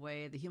United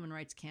Way, the Human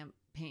Rights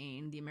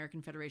Campaign, the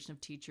American Federation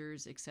of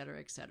Teachers, etc.,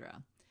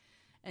 etc.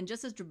 And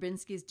just as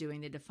Drabinski is doing,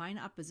 they define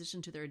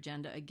opposition to their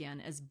agenda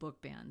again as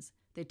book bans.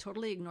 They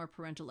totally ignore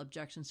parental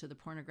objections to the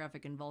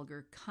pornographic and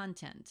vulgar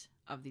content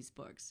of these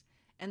books.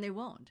 And they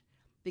won't,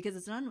 because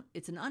it's an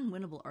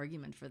unwinnable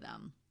argument for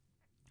them.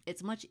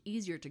 It's much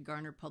easier to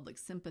garner public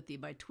sympathy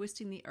by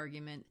twisting the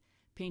argument,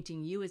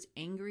 painting you as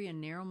angry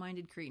and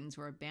narrow-minded cretins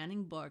who are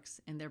banning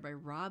books and thereby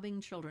robbing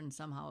children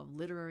somehow of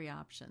literary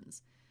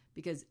options.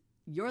 Because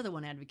you're the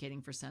one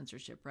advocating for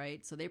censorship,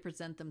 right? So they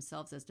present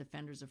themselves as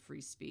defenders of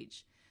free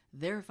speech.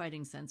 They're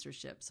fighting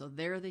censorship, so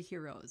they're the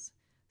heroes.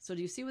 So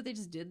do you see what they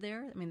just did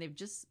there? I mean, they've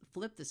just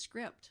flipped the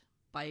script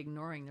by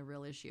ignoring the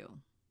real issue.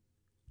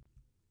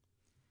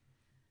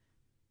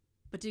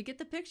 But do you get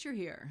the picture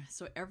here?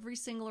 So every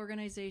single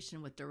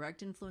organization with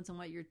direct influence on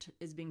what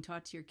is being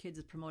taught to your kids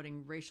is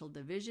promoting racial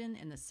division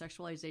and the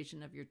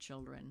sexualization of your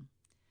children.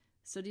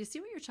 So do you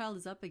see what your child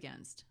is up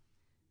against?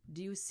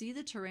 Do you see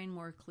the terrain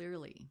more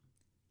clearly?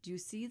 Do you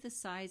see the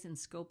size and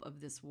scope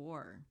of this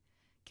war?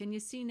 Can you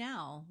see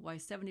now why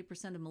 70%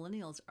 of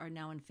millennials are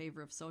now in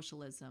favor of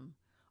socialism,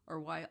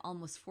 or why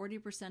almost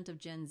 40% of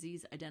Gen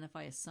Zs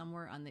identify as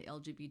somewhere on the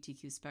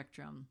LGBTQ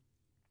spectrum?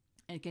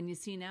 And can you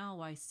see now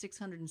why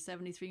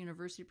 673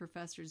 university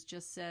professors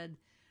just said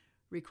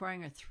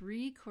requiring a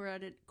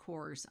 3-credit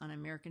course on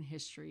American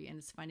history and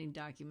its finding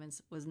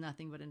documents was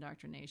nothing but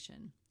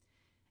indoctrination?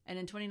 And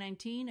in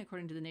 2019,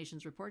 according to the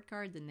nation's report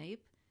card, the NAEP,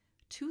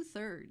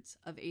 2/3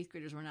 of 8th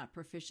graders were not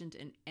proficient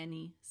in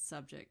any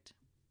subject.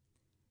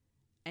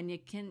 And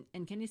can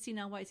you see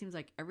now why it seems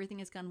like everything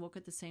has gone woke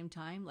at the same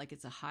time, like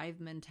it's a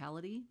hive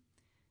mentality?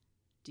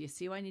 Do you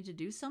see why I need to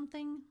do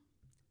something?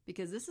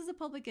 Because this is a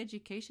public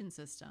education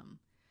system.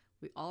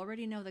 We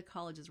already know that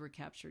colleges were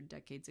captured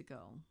decades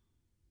ago.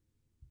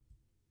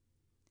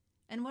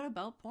 And what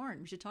about porn?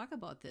 We should talk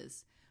about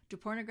this. Do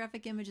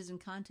pornographic images and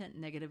content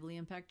negatively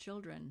impact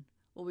children?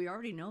 Well, we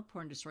already know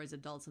porn destroys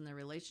adults and their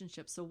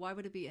relationships, so why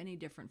would it be any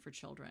different for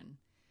children?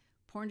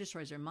 Porn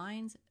destroys their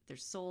minds, their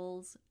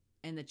souls,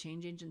 and the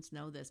change agents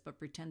know this, but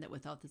pretend that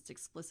without this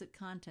explicit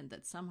content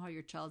that somehow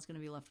your child's going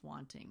to be left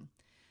wanting,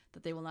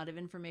 that they will not have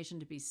information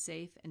to be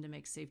safe and to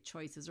make safe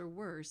choices, or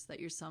worse, that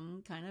you're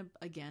some kind of,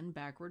 again,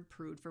 backward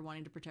prude for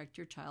wanting to protect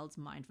your child's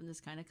mind from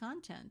this kind of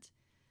content.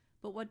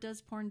 But what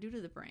does porn do to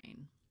the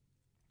brain?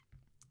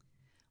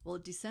 Well,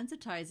 it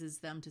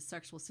desensitizes them to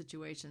sexual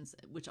situations,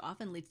 which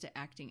often leads to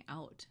acting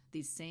out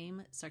these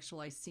same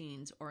sexualized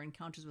scenes or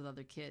encounters with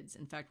other kids.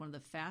 In fact, one of the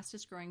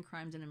fastest growing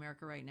crimes in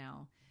America right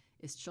now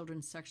is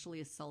children sexually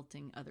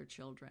assaulting other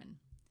children.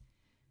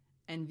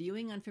 And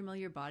viewing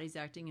unfamiliar bodies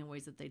acting in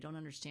ways that they don't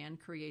understand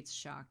creates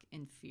shock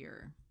and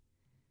fear.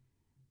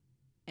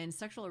 And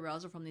sexual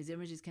arousal from these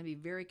images can be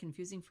very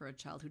confusing for a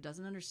child who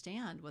doesn't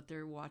understand what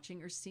they're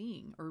watching or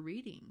seeing or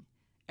reading.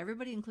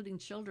 Everybody, including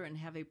children,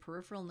 have a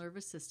peripheral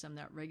nervous system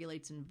that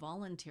regulates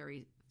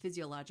involuntary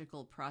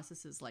physiological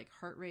processes like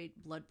heart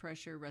rate, blood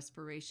pressure,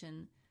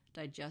 respiration,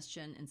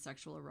 digestion, and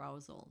sexual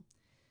arousal.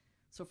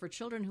 So for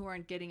children who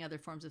aren't getting other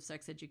forms of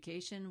sex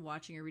education,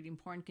 watching or reading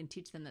porn can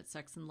teach them that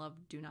sex and love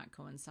do not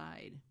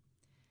coincide.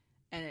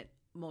 And it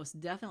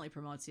most definitely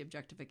promotes the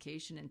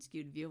objectification and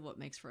skewed view of what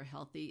makes for a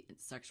healthy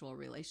sexual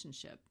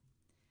relationship.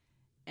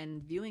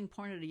 And viewing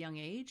porn at a young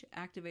age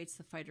activates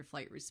the fight or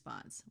flight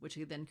response, which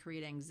can then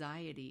create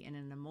anxiety and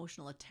an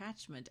emotional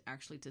attachment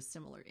actually to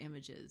similar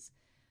images.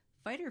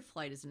 Fight or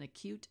flight is an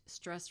acute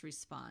stress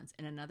response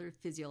and another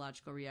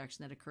physiological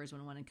reaction that occurs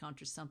when one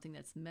encounters something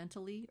that's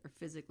mentally or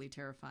physically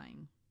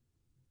terrifying.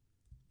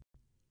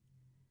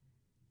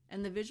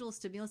 And the visual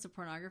stimulus of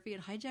pornography,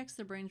 it hijacks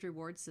the brain's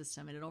reward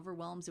system and it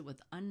overwhelms it with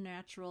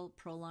unnatural,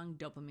 prolonged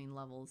dopamine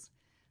levels.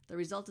 The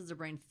result is the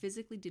brain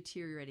physically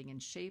deteriorating in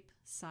shape,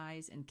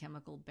 size, and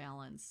chemical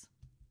balance.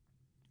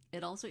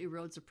 It also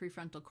erodes the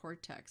prefrontal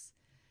cortex,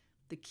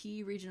 the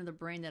key region of the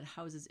brain that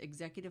houses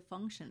executive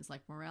functions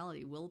like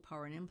morality,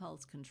 willpower, and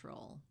impulse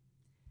control.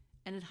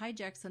 And it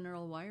hijacks the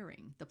neural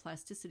wiring, the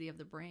plasticity of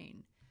the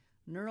brain.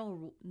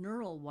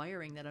 Neural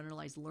wiring that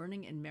underlies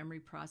learning and memory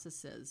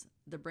processes.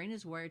 The brain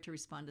is wired to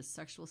respond to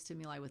sexual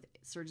stimuli with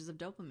surges of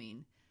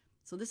dopamine.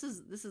 So this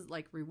is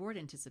like reward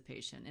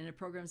anticipation, and it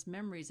programs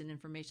memories and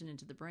information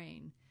into the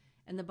brain.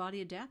 And the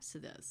body adapts to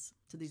this,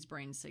 to these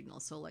brain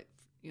signals. So like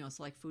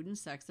food and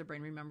sex, the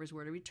brain remembers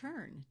where to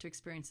return to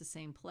experience the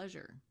same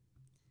pleasure.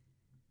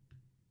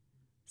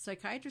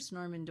 Psychiatrist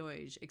Norman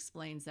Doidge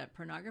explains that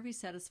pornography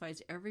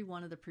satisfies every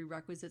one of the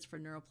prerequisites for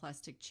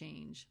neuroplastic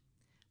change.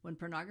 When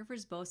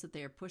pornographers boast that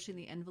they are pushing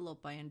the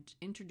envelope by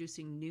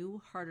introducing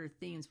new, harder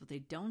themes, what they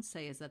don't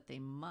say is that they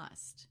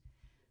must,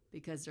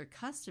 because their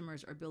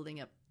customers are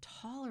building up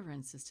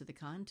tolerances to the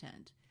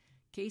content.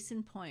 Case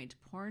in point,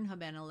 Pornhub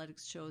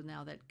analytics show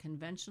now that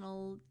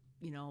conventional,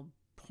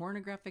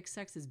 pornographic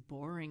sex is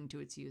boring to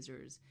its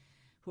users,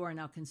 who are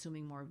now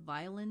consuming more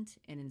violent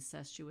and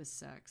incestuous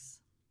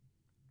sex.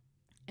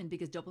 And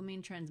because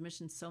dopamine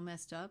transmission is so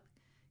messed up,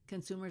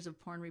 consumers of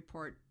porn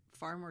report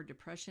far more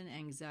depression,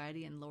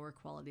 anxiety, and lower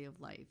quality of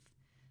life.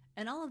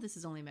 And all of this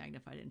is only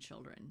magnified in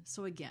children.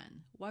 So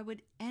again, why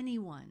would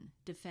anyone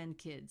defend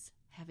kids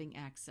having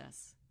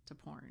access to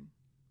porn?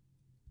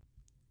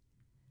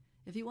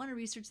 If you want to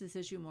research this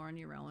issue more on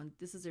your own,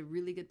 this is a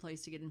really good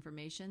place to get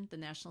information. The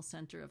National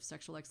Center of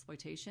Sexual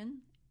Exploitation,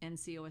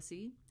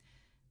 NCOSE,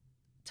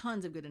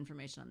 tons of good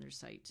information on their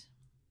site.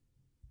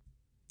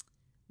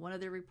 One of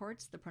their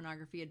reports, the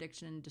Pornography,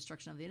 Addiction, and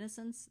Destruction of the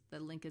Innocents, the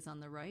link is on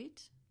the right.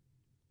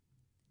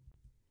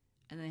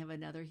 And they have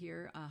another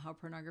here, how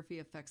pornography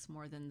affects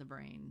more than the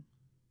brain.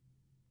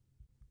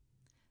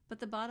 But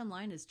the bottom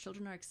line is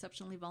children are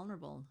exceptionally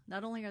vulnerable.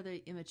 Not only are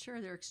they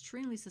immature, they're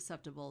extremely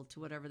susceptible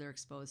to whatever they're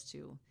exposed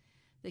to.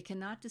 They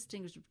cannot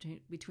distinguish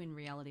between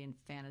reality and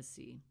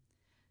fantasy.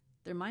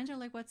 Their minds are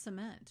like wet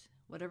cement.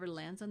 Whatever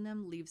lands on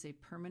them leaves a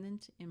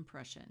permanent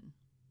impression.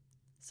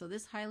 So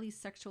this highly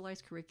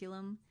sexualized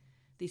curriculum,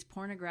 these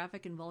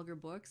pornographic and vulgar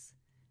books,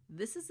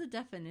 this is the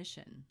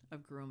definition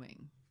of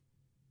grooming.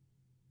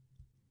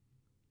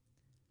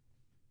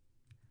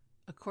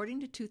 According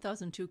to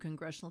 2002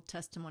 congressional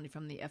testimony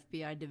from the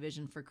FBI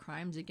Division for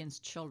Crimes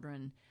Against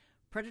Children,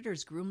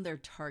 predators groom their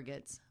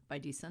targets by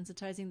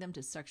desensitizing them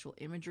to sexual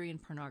imagery and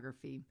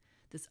pornography.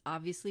 This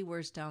obviously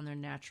wears down their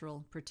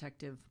natural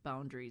protective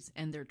boundaries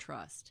and their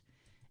trust.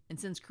 And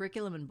since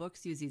curriculum and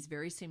books use these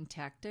very same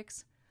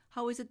tactics,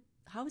 how is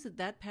it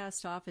that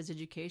passed off as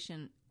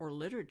education or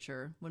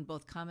literature when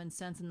both common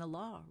sense and the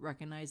law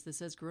recognize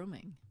this as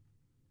grooming?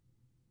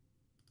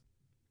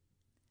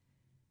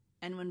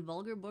 And when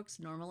vulgar books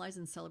normalize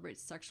and celebrate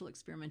sexual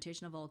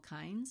experimentation of all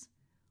kinds,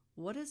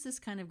 what does this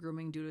kind of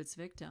grooming do to its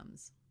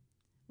victims?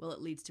 Well,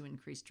 it leads to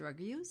increased drug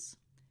use.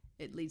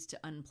 It leads to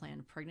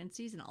unplanned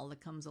pregnancies and all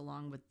that comes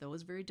along with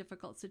those very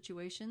difficult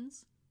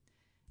situations.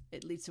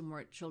 It leads to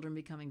more children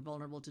becoming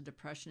vulnerable to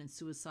depression and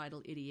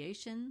suicidal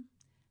ideation,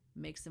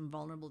 makes them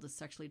vulnerable to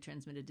sexually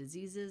transmitted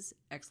diseases,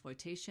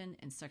 exploitation,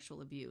 and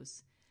sexual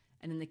abuse.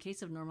 And in the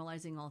case of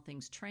normalizing all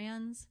things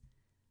trans,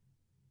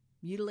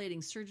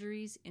 mutilating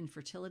surgeries,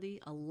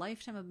 infertility, a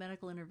lifetime of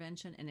medical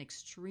intervention, and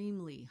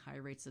extremely high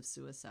rates of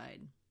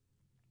suicide.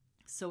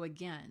 So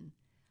again,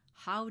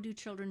 how do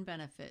children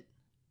benefit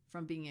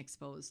from being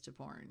exposed to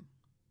porn?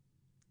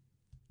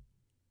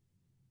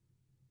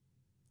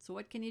 So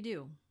what can you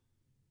do?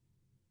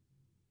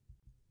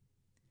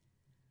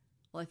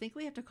 Well, I think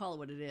we have to call it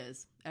what it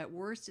is. At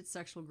worst, it's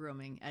sexual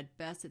grooming. At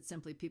best, it's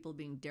simply people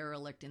being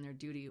derelict in their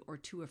duty or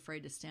too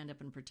afraid to stand up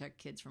and protect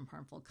kids from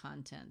harmful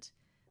content.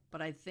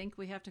 But I think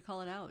we have to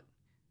call it out.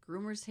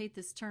 Groomers hate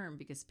this term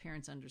because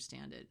parents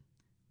understand it.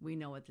 We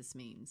know what this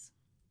means.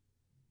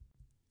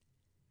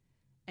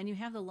 And you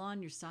have the law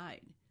on your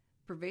side.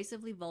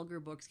 Pervasively vulgar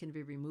books can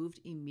be removed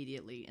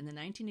immediately. In the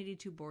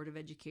 1982 Board of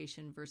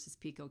Education versus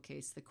Pico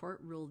case, the court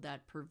ruled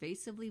that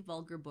pervasively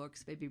vulgar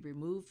books may be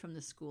removed from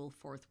the school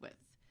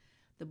forthwith.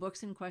 The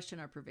books in question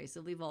are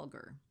pervasively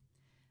vulgar.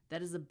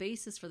 That is the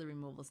basis for the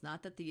removals,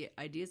 not that the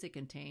ideas they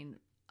contain,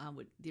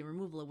 the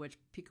removal of which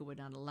Pico would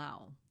not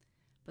allow.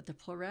 But the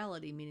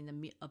plurality, meaning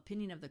the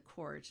opinion of the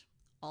court,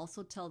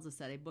 also tells us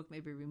that a book may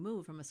be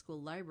removed from a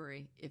school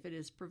library if it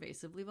is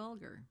pervasively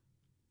vulgar.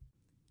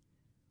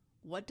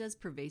 What does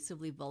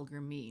pervasively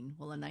vulgar mean?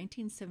 Well, a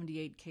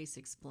 1978 case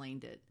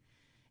explained it.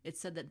 It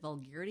said that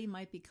vulgarity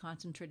might be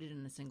concentrated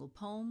in a single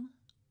poem,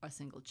 a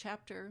single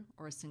chapter,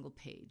 or a single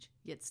page,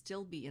 yet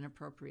still be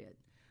inappropriate.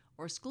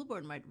 Or a school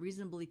board might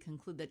reasonably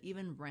conclude that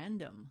even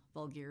random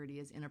vulgarity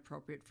is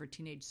inappropriate for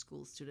teenage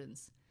school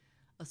students.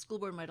 A school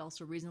board might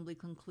also reasonably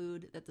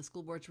conclude that the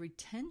school board's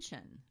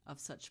retention of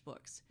such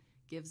books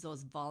gives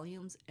those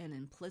volumes an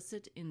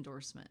implicit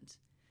endorsement.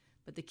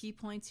 But the key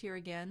points here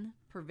again,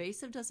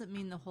 pervasive doesn't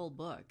mean the whole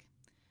book.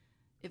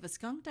 If a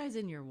skunk dies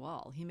in your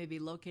wall, he may be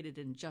located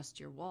in just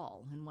your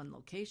wall in one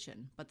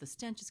location, but the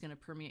stench is going to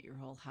permeate your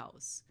whole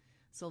house.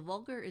 So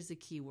vulgar is the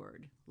key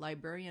word.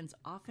 Librarians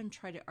often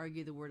try to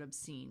argue the word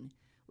obscene,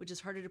 which is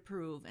harder to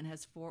prove and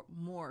has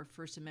more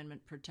First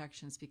Amendment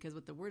protections because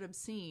with the word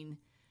obscene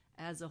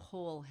as a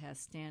whole has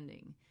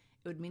standing,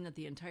 it would mean that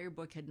the entire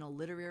book had no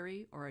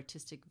literary or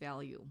artistic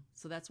value.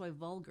 So that's why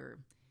vulgar,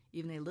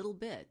 even a little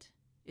bit,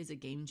 is a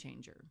game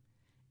changer.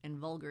 And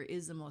vulgar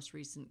is the most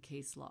recent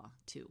case law,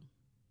 too.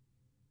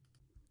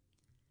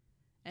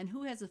 And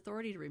who has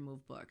authority to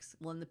remove books?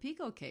 Well, in the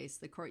Pico case,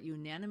 the court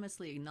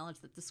unanimously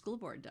acknowledged that the school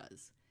board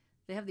does.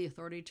 They have the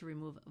authority to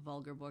remove a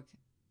vulgar book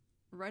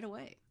right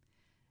away.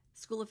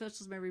 School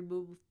officials may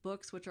remove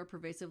books which are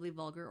pervasively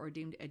vulgar or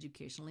deemed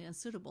educationally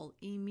unsuitable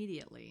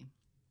immediately.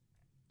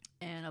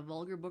 And a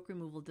vulgar book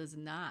removal does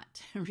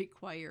not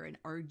require an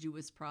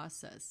arduous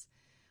process.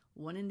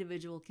 One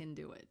individual can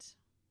do it.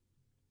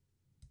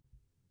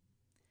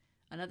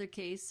 Another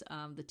case,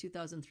 the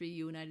 2003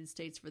 United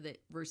States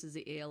versus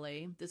the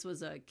ALA. This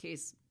was a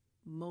case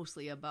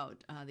mostly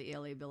about the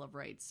ALA Bill of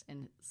Rights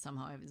and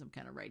somehow having some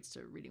kind of rights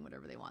to reading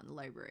whatever they want in the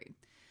library.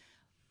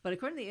 But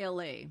according to the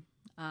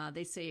ALA,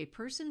 they say a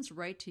person's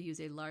right to use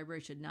a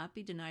library should not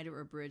be denied or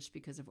abridged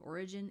because of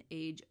origin,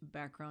 age,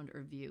 background,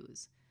 or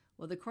views.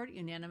 Well, the court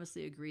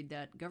unanimously agreed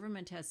that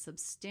government has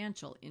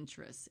substantial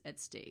interests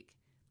at stake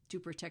to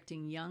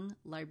protecting young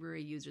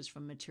library users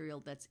from material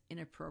that's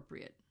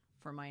inappropriate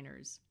for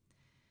minors.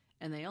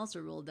 And they also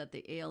ruled that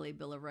the ALA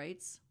Bill of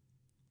Rights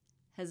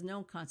has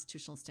no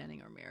constitutional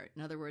standing or merit.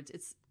 In other words,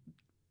 it's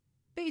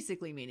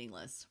basically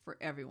meaningless for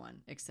everyone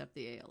except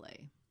the ALA.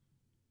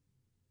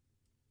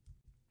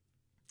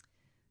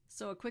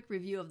 So a quick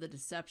review of the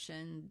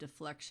deception,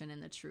 deflection,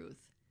 and the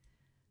truth.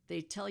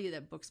 They tell you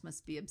that books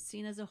must be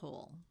obscene as a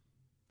whole.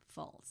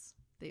 False.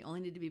 They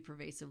only need to be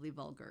pervasively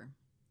vulgar.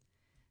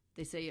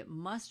 They say it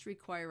must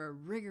require a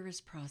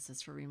rigorous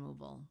process for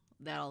removal.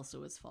 That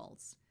also is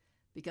false.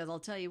 Because I'll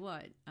tell you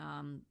what,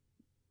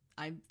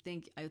 I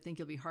think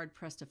you'll be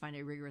hard-pressed to find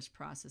a rigorous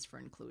process for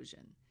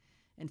inclusion.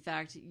 In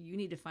fact, you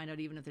need to find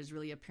out even if there's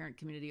really a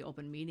parent-community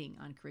open meeting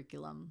on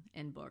curriculum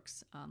and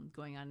books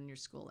going on in your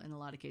school. In a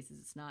lot of cases,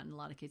 it's not. In a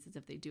lot of cases,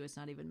 if they do, it's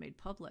not even made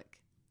public.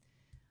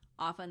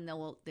 Often,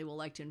 they will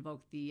like to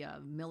invoke the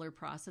Miller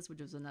process,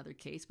 which was another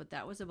case, but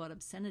that was about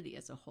obscenity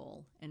as a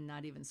whole and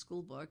not even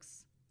school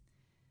books.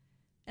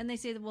 And they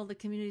say that, well, the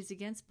community is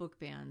against book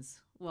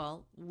bans.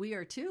 Well, we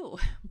are too,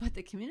 but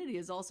the community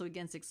is also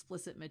against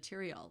explicit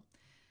material.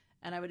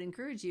 And I would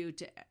encourage you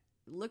to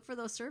look for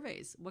those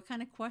surveys. What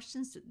kind of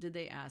questions did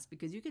they ask?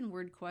 Because you can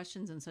word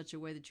questions in such a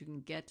way that you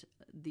can get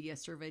the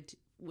survey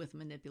with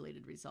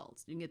manipulated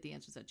results. You can get the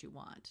answers that you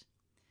want.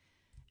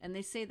 And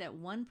they say that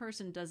one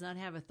person does not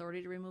have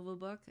authority to remove a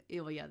book.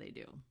 Well, yeah, they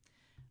do.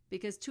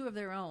 Because two of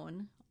their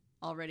own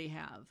already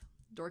have.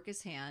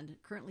 Dorcas Hand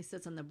currently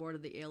sits on the board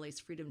of the ALA's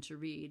Freedom to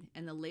Read,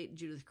 and the late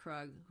Judith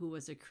Krug, who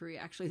was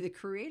actually the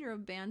creator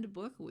of Banned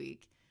Book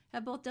Week,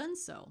 have both done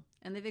so,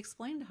 and they've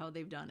explained how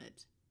they've done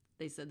it.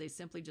 They said they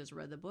simply just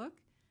read the book,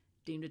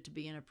 deemed it to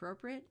be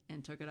inappropriate,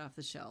 and took it off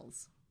the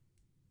shelves.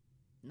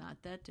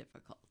 Not that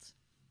difficult.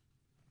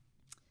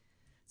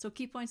 So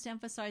key points to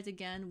emphasize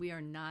again, we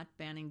are not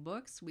banning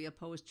books. We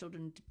oppose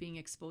children being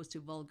exposed to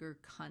vulgar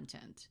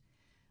content.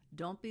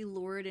 Don't be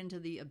lured into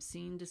the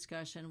obscene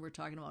discussion. We're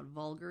talking about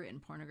vulgar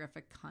and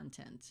pornographic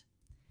content.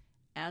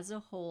 As a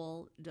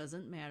whole,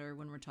 doesn't matter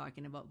when we're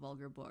talking about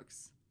vulgar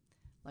books.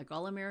 Like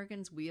all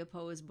Americans, we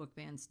oppose book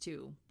bans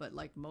too, but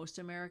like most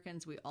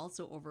Americans, we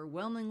also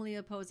overwhelmingly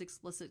oppose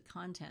explicit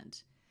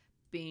content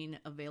being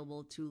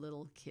available to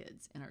little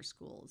kids in our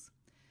schools.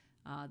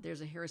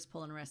 There's a Harris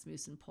poll and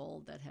Rasmussen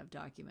poll that have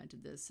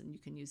documented this, and you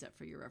can use that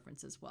for your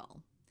reference as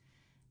well.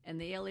 And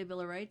the ALA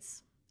Bill of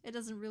Rights, it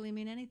doesn't really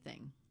mean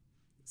anything.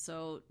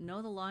 So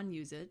know the law and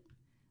use it.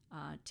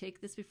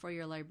 Take this before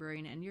your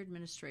librarian and your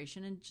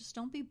administration, and just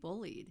don't be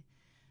bullied.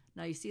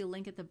 Now, you see a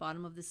link at the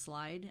bottom of this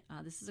slide.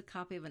 This is a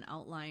copy of an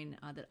outline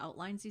that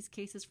outlines these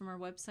cases from our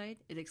website.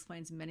 It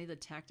explains many of the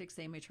tactics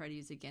they may try to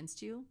use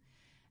against you.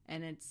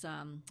 And it's,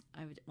 I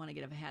want to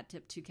give a hat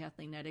tip to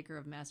Kathleen Nediger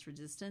of Mass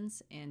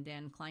Resistance and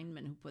Dan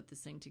Kleinman, who put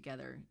this thing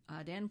together.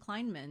 Dan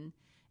Kleinman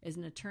is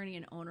an attorney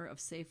and owner of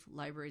Safe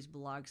Libraries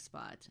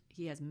Blogspot.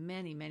 He has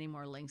many, many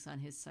more links on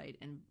his site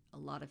and a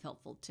lot of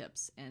helpful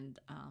tips and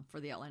for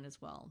the outline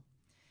as well.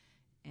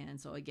 And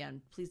so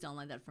again, please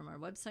download that from our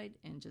website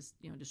and just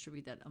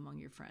distribute that among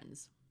your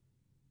friends.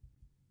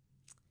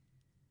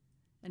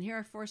 And here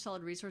are 4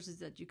 solid resources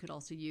that you could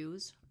also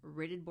use.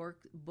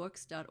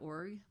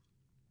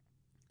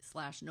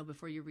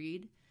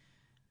 ratedbooks.org/know-before-you-read.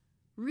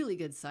 Really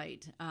good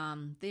site.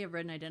 They have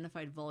read and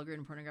identified vulgar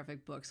and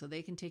pornographic books, so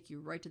they can take you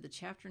right to the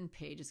chapter and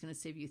page. It's going to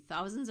save you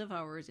thousands of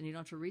hours, and you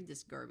don't have to read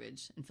this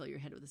garbage and fill your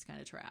head with this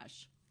kind of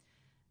trash.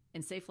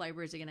 And Safe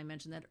Libraries, again, I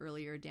mentioned that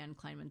earlier, Dan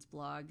Kleinman's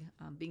blog.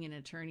 Being an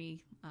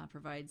attorney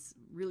provides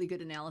really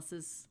good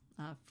analysis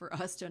for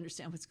us to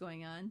understand what's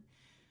going on.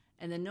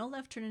 And then No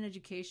Left Turn in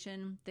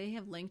Education, they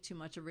have linked to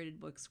much of Rated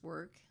Books'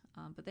 work,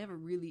 but they have a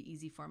really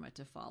easy format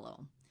to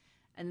follow.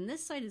 And then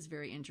this site is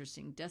very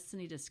interesting,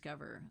 Destiny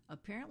Discover.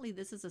 Apparently,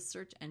 this is a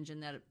search engine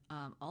that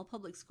all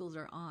public schools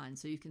are on,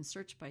 so you can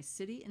search by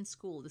city and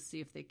school to see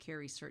if they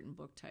carry certain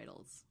book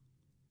titles.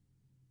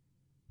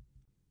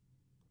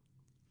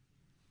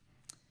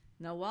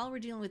 Now, while we're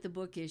dealing with the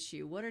book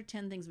issue, what are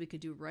 10 things we could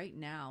do right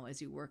now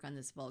as you work on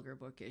this vulgar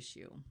book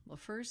issue? Well,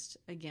 first,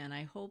 again,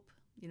 I hope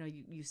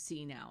you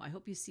see now. I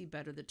hope you see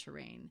better the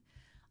terrain.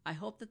 I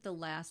hope that the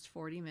last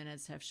 40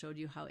 minutes have showed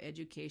you how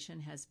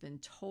education has been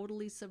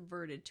totally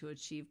subverted to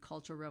achieve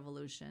cultural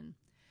revolution.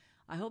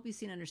 I hope you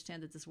see and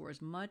understand that this war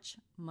is much,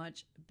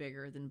 much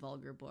bigger than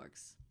vulgar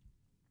books.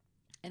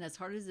 And as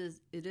hard as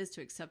it is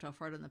to accept how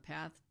far down the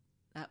path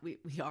that we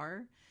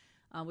are,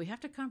 we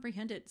have to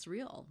comprehend it's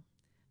real.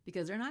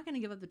 Because they're not going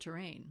to give up the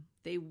terrain.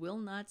 They will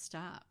not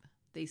stop.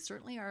 They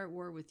certainly are at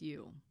war with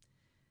you.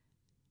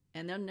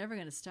 And they're never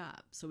going to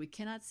stop. So we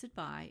cannot sit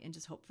by and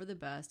just hope for the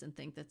best and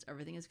think that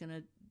everything is going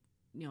to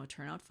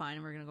turn out fine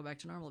and we're going to go back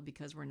to normal,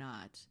 because we're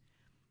not.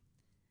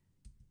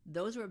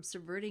 Those who are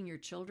subverting your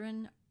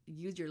children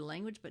use your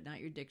language but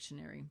not your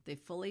dictionary. They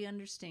fully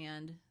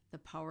understand the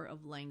power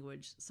of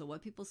language. So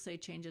what people say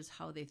changes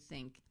how they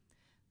think.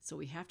 So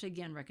we have to,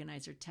 again,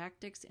 recognize their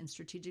tactics and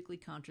strategically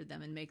counter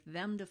them and make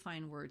them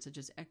define words such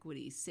as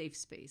equity, safe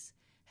space.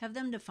 Have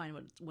them define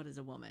what is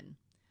a woman.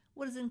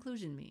 What does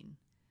inclusion mean?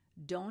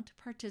 Don't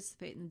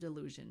participate in the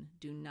delusion.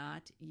 Do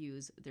not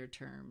use their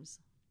terms.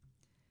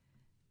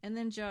 And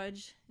then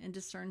judge and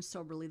discern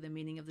soberly the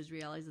meaning of these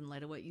realities in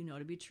light of what you know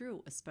to be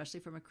true, especially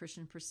from a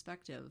Christian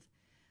perspective.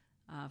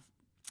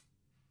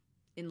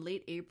 In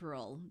late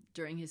April,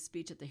 during his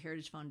speech at the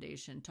Heritage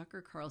Foundation,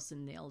 Tucker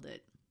Carlson nailed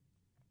it.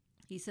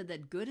 He said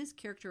that good is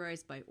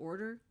characterized by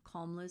order,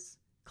 calmness,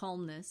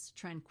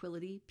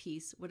 tranquility,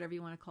 peace, whatever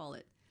you want to call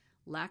it.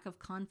 Lack of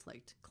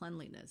conflict,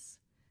 cleanliness.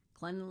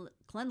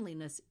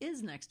 Cleanliness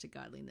is next to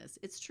godliness.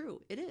 It's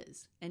true, it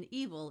is. And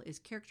evil is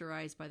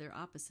characterized by their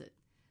opposite.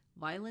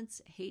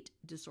 Violence, hate,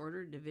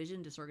 disorder,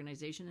 division,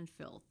 disorganization, and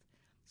filth.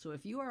 So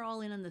if you are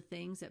all in on the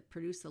things that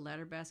produce the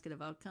latter basket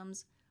of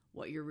outcomes,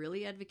 what you're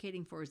really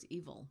advocating for is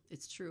evil.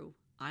 It's true.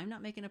 I'm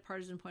not making a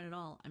partisan point at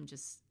all. I'm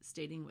just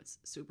stating what's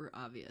super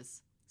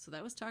obvious. So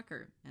that was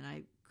Tucker, and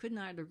I could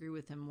not agree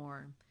with him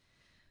more.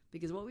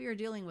 Because what we are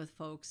dealing with,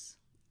 folks,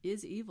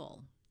 is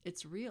evil.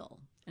 It's real,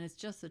 and it's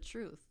just the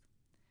truth.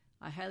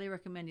 I highly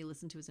recommend you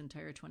listen to his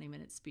entire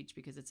 20-minute speech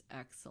because it's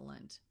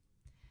excellent.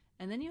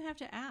 And then you have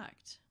to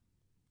act.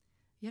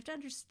 You have to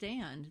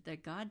understand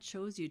that God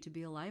chose you to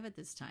be alive at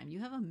this time. You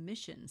have a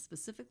mission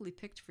specifically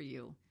picked for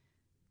you.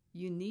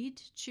 You need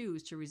to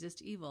choose to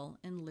resist evil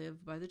and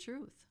live by the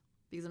truth.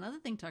 Because another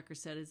thing Tucker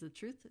said is the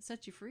truth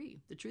sets you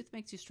free. The truth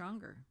makes you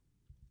stronger.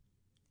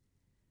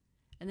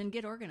 And then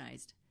get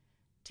organized.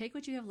 Take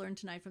what you have learned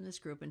tonight from this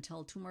group and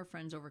tell 2 more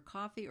friends over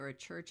coffee or at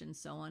church, and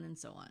so on and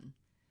so on.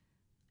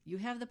 You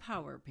have the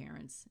power,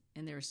 parents,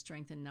 and there is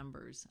strength in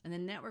numbers. And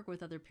then network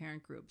with other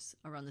parent groups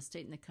around the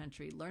state and the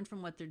country. Learn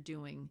from what they're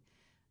doing.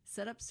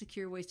 Set up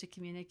secure ways to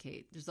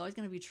communicate. There's always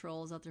going to be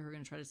trolls out there who are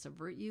going to try to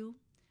subvert you.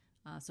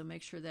 So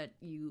make sure that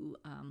you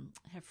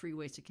have free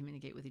ways to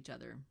communicate with each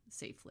other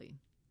safely.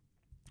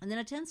 And then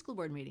attend school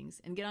board meetings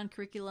and get on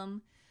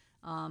curriculum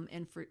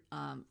and for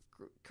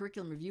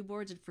curriculum review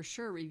boards, and for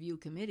sure review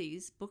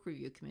committees, book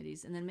review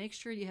committees, and then make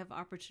sure you have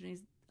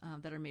opportunities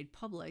that are made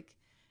public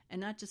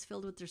and not just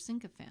filled with their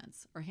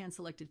sycophants or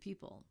hand-selected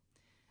people.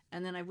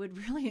 And then I would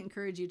really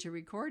encourage you to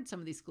record some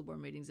of these school board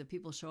meetings if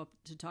people show up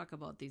to talk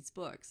about these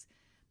books,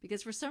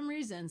 because for some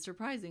reason,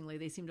 surprisingly,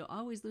 they seem to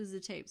always lose the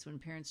tapes when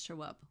parents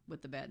show up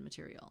with the bad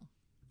material.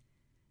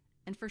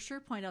 And for sure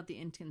point out the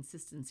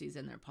inconsistencies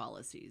in their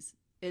policies.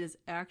 It is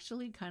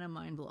actually kind of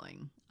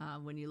mind-blowing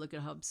when you look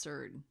at how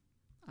absurd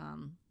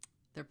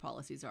their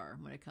policies are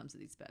when it comes to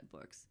these bad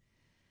books.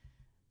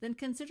 Then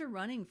consider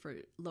running for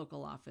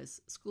local office,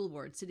 school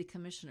board, city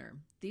commissioner.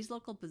 These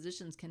local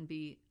positions can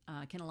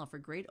allow for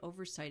great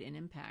oversight and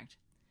impact,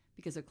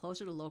 because the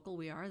closer to local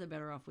we are, the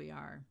better off we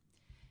are.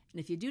 And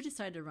if you do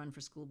decide to run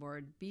for school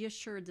board, be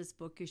assured this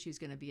book issue is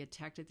going to be a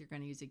tactic they're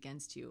going to use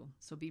against you.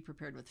 So be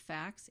prepared with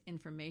facts,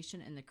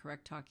 information, and the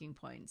correct talking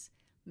points.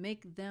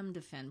 Make them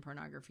defend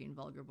pornography and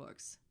vulgar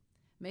books.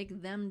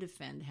 Make them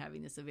defend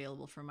having this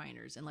available for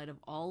minors in light of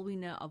all we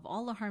know, of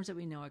all the harms that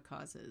we know it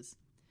causes.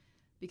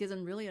 Because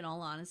in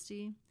all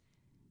honesty,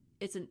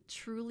 it's a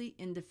truly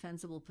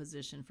indefensible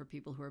position for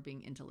people who are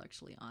being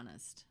intellectually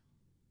honest.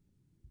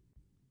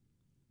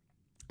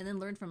 And then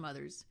learn from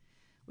others.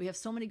 We have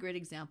so many great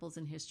examples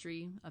in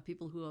history of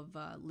people who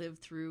have lived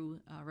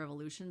through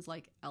revolutions,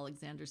 like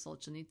Alexander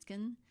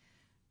Solzhenitsyn.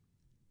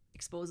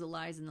 Expose the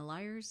lies and the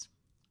liars.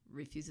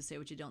 Refuse to say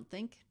what you don't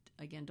think.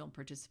 Again, don't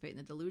participate in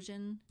the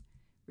delusion.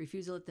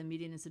 Refuse to let the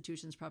media and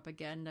institutions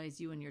propagandize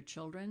you and your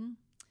children.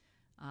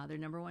 Their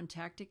number one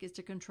tactic is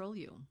to control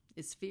you.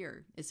 It's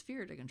fear. It's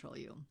fear to control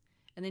you.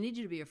 And they need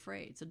you to be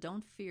afraid. So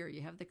don't fear.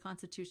 You have the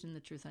Constitution and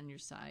the truth on your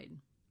side.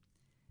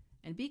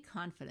 And be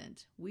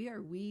confident. We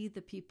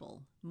the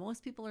people.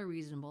 Most people are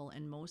reasonable,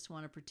 and most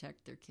want to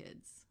protect their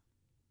kids.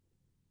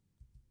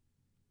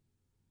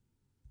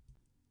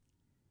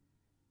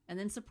 And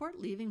then support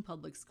leaving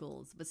public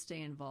schools, but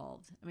stay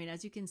involved. I mean,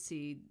 as you can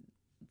see,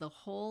 the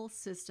whole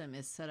system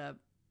is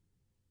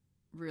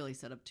really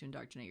set up to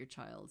indoctrinate your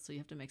child. So you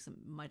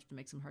might have to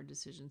make some hard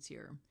decisions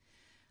here.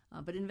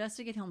 But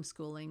investigate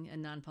homeschooling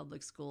and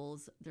non-public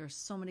schools. There are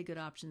so many good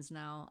options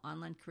now.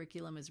 Online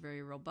curriculum is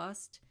very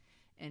robust,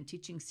 and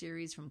teaching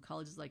series from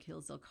colleges like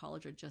Hillsdale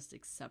College are just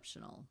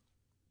exceptional.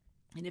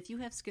 And if you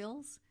have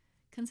skills,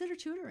 consider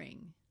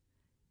tutoring.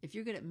 If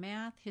you're good at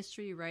math,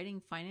 history, writing,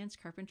 finance,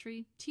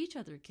 carpentry, teach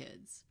other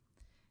kids.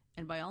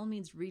 And by all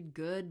means, read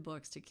good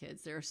books to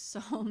kids. There's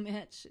so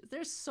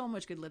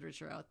much good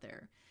literature out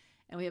there.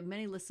 And we have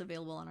many lists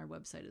available on our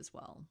website as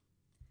well.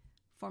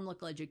 Form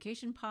local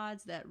education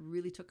pods that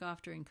really took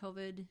off during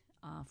COVID.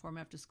 Form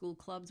after-school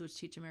clubs which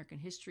teach American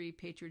history,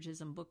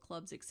 patriotism, book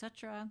clubs,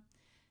 etc.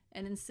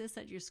 And insist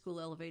that your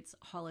school elevates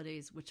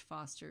holidays which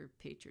foster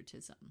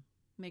patriotism.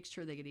 Make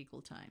sure they get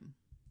equal time.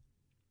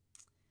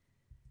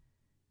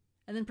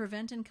 And then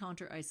prevent and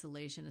counter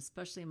isolation,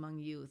 especially among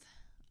youth.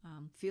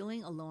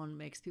 Feeling alone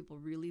makes people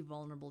really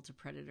vulnerable to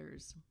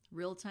predators.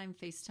 Real-time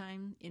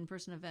FaceTime,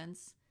 in-person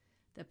events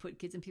that put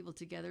kids and people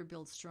together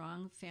build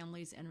strong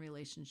families and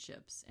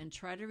relationships. And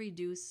try to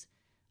reduce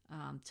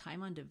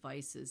time on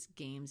devices,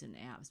 games, and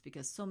apps,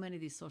 because so many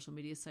of these social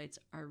media sites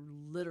are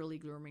literally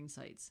grooming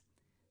sites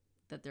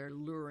that they're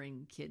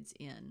luring kids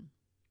in.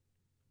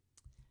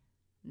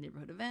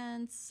 Neighborhood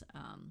events,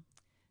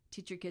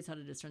 teach your kids how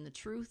to discern the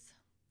truth.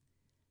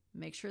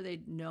 Make sure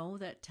they know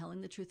that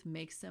telling the truth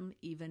makes them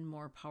even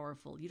more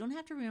powerful. You don't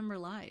have to remember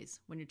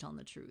lies when you're telling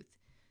the truth.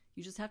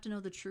 You just have to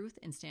know the truth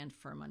and stand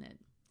firm on it.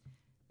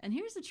 And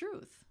here's the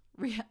truth.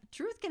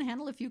 Truth can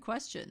handle a few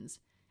questions.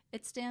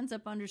 It stands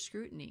up under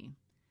scrutiny,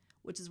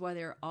 which is why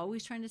they're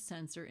always trying to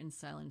censor and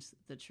silence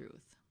the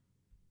truth.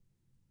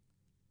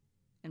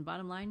 And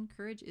bottom line,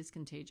 courage is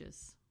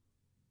contagious.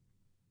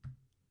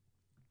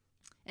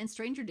 And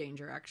stranger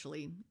danger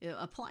actually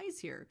applies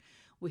here.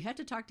 We have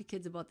to talk to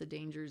kids about the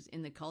dangers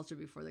in the culture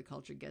before the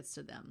culture gets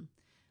to them.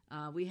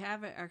 We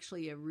have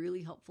actually a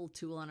really helpful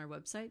tool on our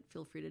website.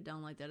 Feel free to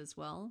download that as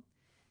well.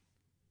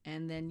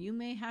 And then you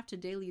may have to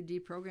daily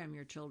deprogram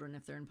your children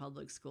if they're in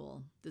public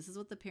school. This is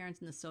what the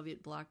parents in the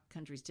Soviet bloc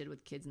countries did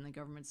with kids in the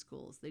government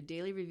schools. They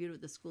daily reviewed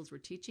what the schools were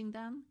teaching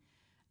them,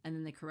 and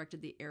then they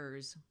corrected the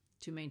errors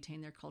to maintain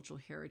their cultural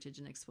heritage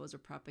and expose the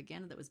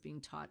propaganda that was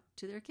being taught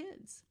to their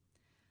kids.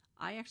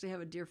 I actually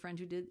have a dear friend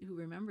who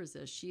remembers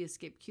this. She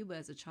escaped Cuba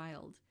as a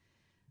child,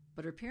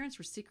 but her parents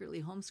were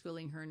secretly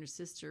homeschooling her and her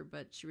sister,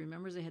 but she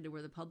remembers they had to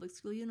wear the public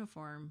school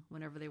uniform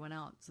whenever they went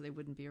out so they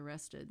wouldn't be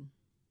arrested.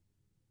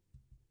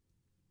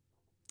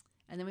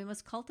 And then we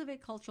must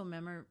cultivate cultural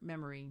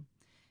memory.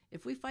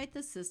 If we fight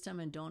the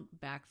system and don't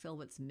backfill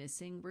what's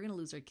missing, we're going to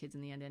lose our kids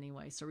in the end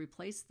anyway. So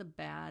replace the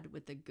bad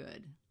with the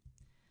good.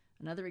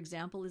 Another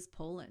example is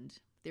Poland.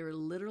 They were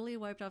literally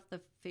wiped off the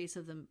face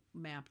of the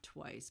map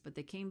twice, but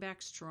they came back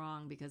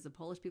strong because the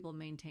Polish people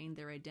maintained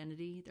their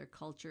identity, their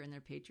culture, and their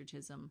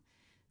patriotism.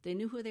 They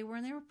knew who they were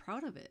and they were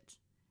proud of it.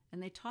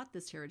 And they taught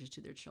this heritage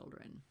to their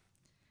children.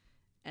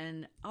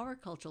 And our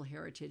cultural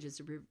heritage is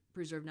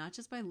preserved not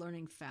just by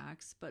learning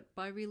facts, but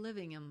by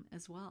reliving them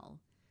as well.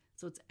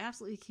 So it's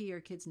absolutely key our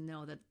kids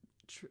know that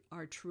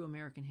our true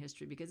American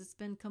history, because it's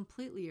been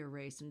completely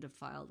erased and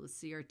defiled with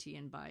CRT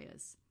and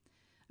bias.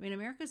 I mean,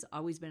 America's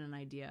always been an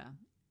idea.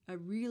 a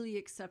really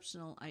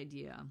exceptional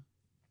idea.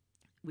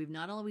 We've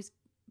not always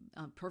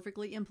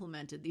perfectly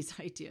implemented these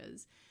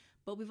ideas,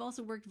 but we've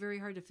also worked very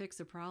hard to fix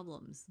the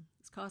problems.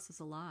 It's cost us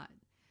a lot.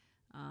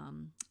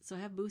 So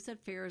have booths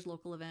at fairs,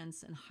 local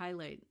events, and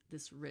highlight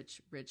this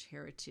rich, rich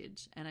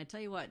heritage. And I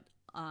tell you what,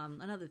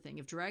 another thing,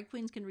 if drag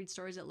queens can read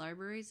stories at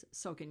libraries,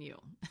 so can you.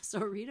 So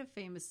read a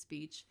famous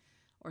speech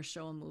or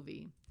show a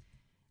movie.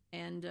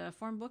 And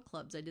form book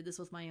clubs. I did this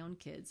with my own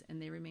kids, and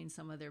they remain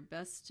some of their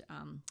best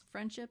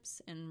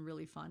friendships and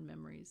really fond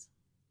memories.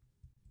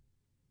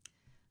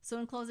 So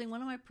in closing,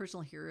 one of my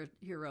personal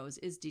heroes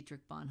is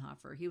Dietrich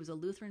Bonhoeffer. He was a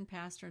Lutheran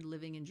pastor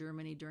living in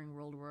Germany during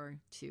World War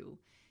II.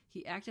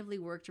 He actively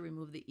worked to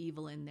remove the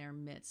evil in their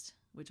midst,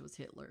 which was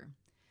Hitler.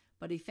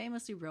 But he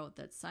famously wrote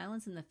that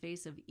silence in the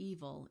face of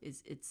evil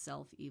is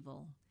itself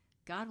evil.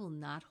 God will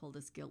not hold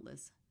us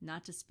guiltless.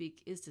 Not to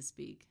speak is to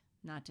speak.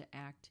 Not to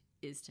act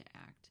is to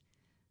act.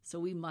 So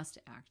we must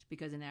act,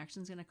 because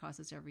inaction is going to cost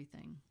us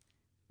everything,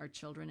 our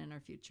children and our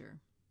future.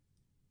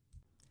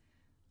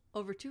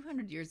 Over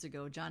 200 years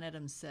ago, John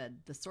Adams said,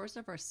 "The source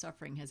of our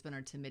suffering has been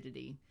our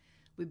timidity.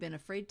 We've been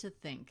afraid to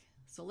think.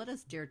 So let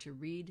us dare to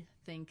read,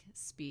 think,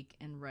 speak,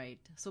 and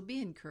write." So be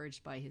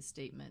encouraged by his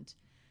statement.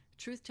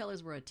 Truth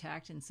tellers were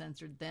attacked and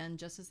censored then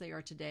just as they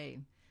are today.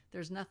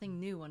 There's nothing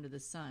new under the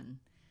sun.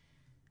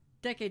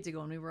 Decades ago,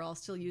 when we were all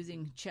still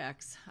using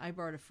checks, I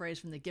borrowed a phrase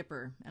from the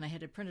Gipper, and I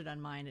had it printed on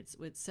mine.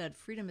 It said,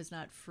 "Freedom is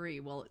not free."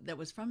 Well, that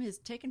was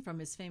taken from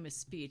his famous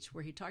speech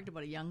where he talked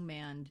about a young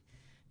man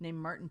named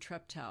Martin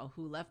Treptow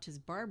who left his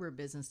barber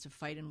business to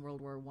fight in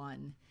World War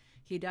I.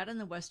 He died on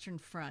the Western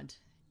Front,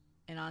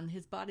 and on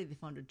his body they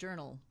found a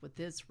journal with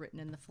this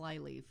written in the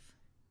flyleaf.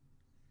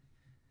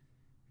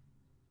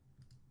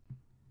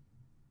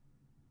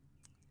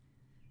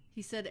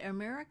 He said,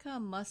 "America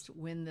must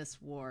win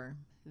this war.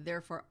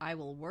 Therefore I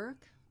will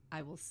work,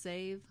 I will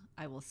save,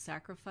 I will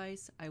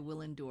sacrifice, I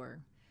will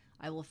endure.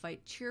 I will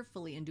fight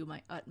cheerfully and do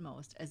my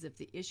utmost, as if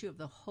the issue of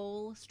the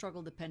whole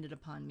struggle depended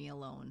upon me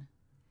alone."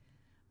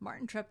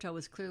 Martin Treptow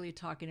was clearly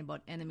talking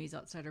about enemies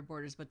outside our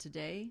borders, but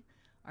today,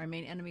 our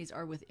main enemies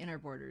are within our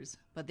borders.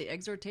 But the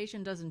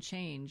exhortation doesn't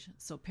change.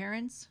 So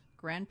parents,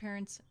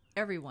 grandparents,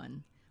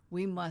 everyone,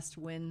 we must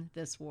win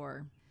this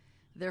war.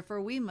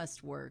 Therefore we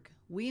must work,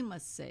 we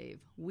must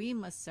save, we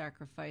must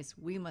sacrifice,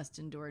 we must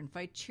endure, and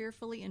fight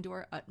cheerfully and do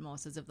our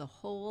utmost, as if the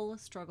whole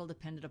struggle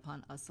depended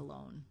upon us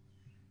alone.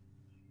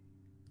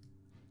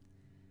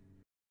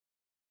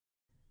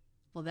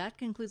 Well, that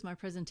concludes my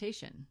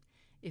presentation.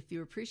 If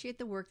you appreciate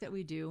the work that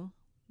we do,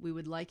 we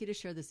would like you to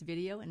share this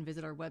video and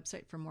visit our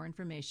website for more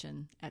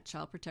information at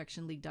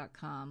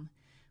childprotectionleague.com.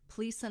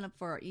 Please sign up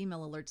for our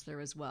email alerts there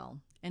as well.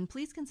 And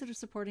please consider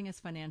supporting us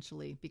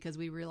financially, because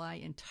we rely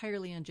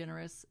entirely on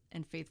generous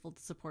and faithful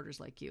supporters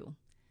like you.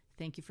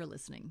 Thank you for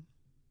listening.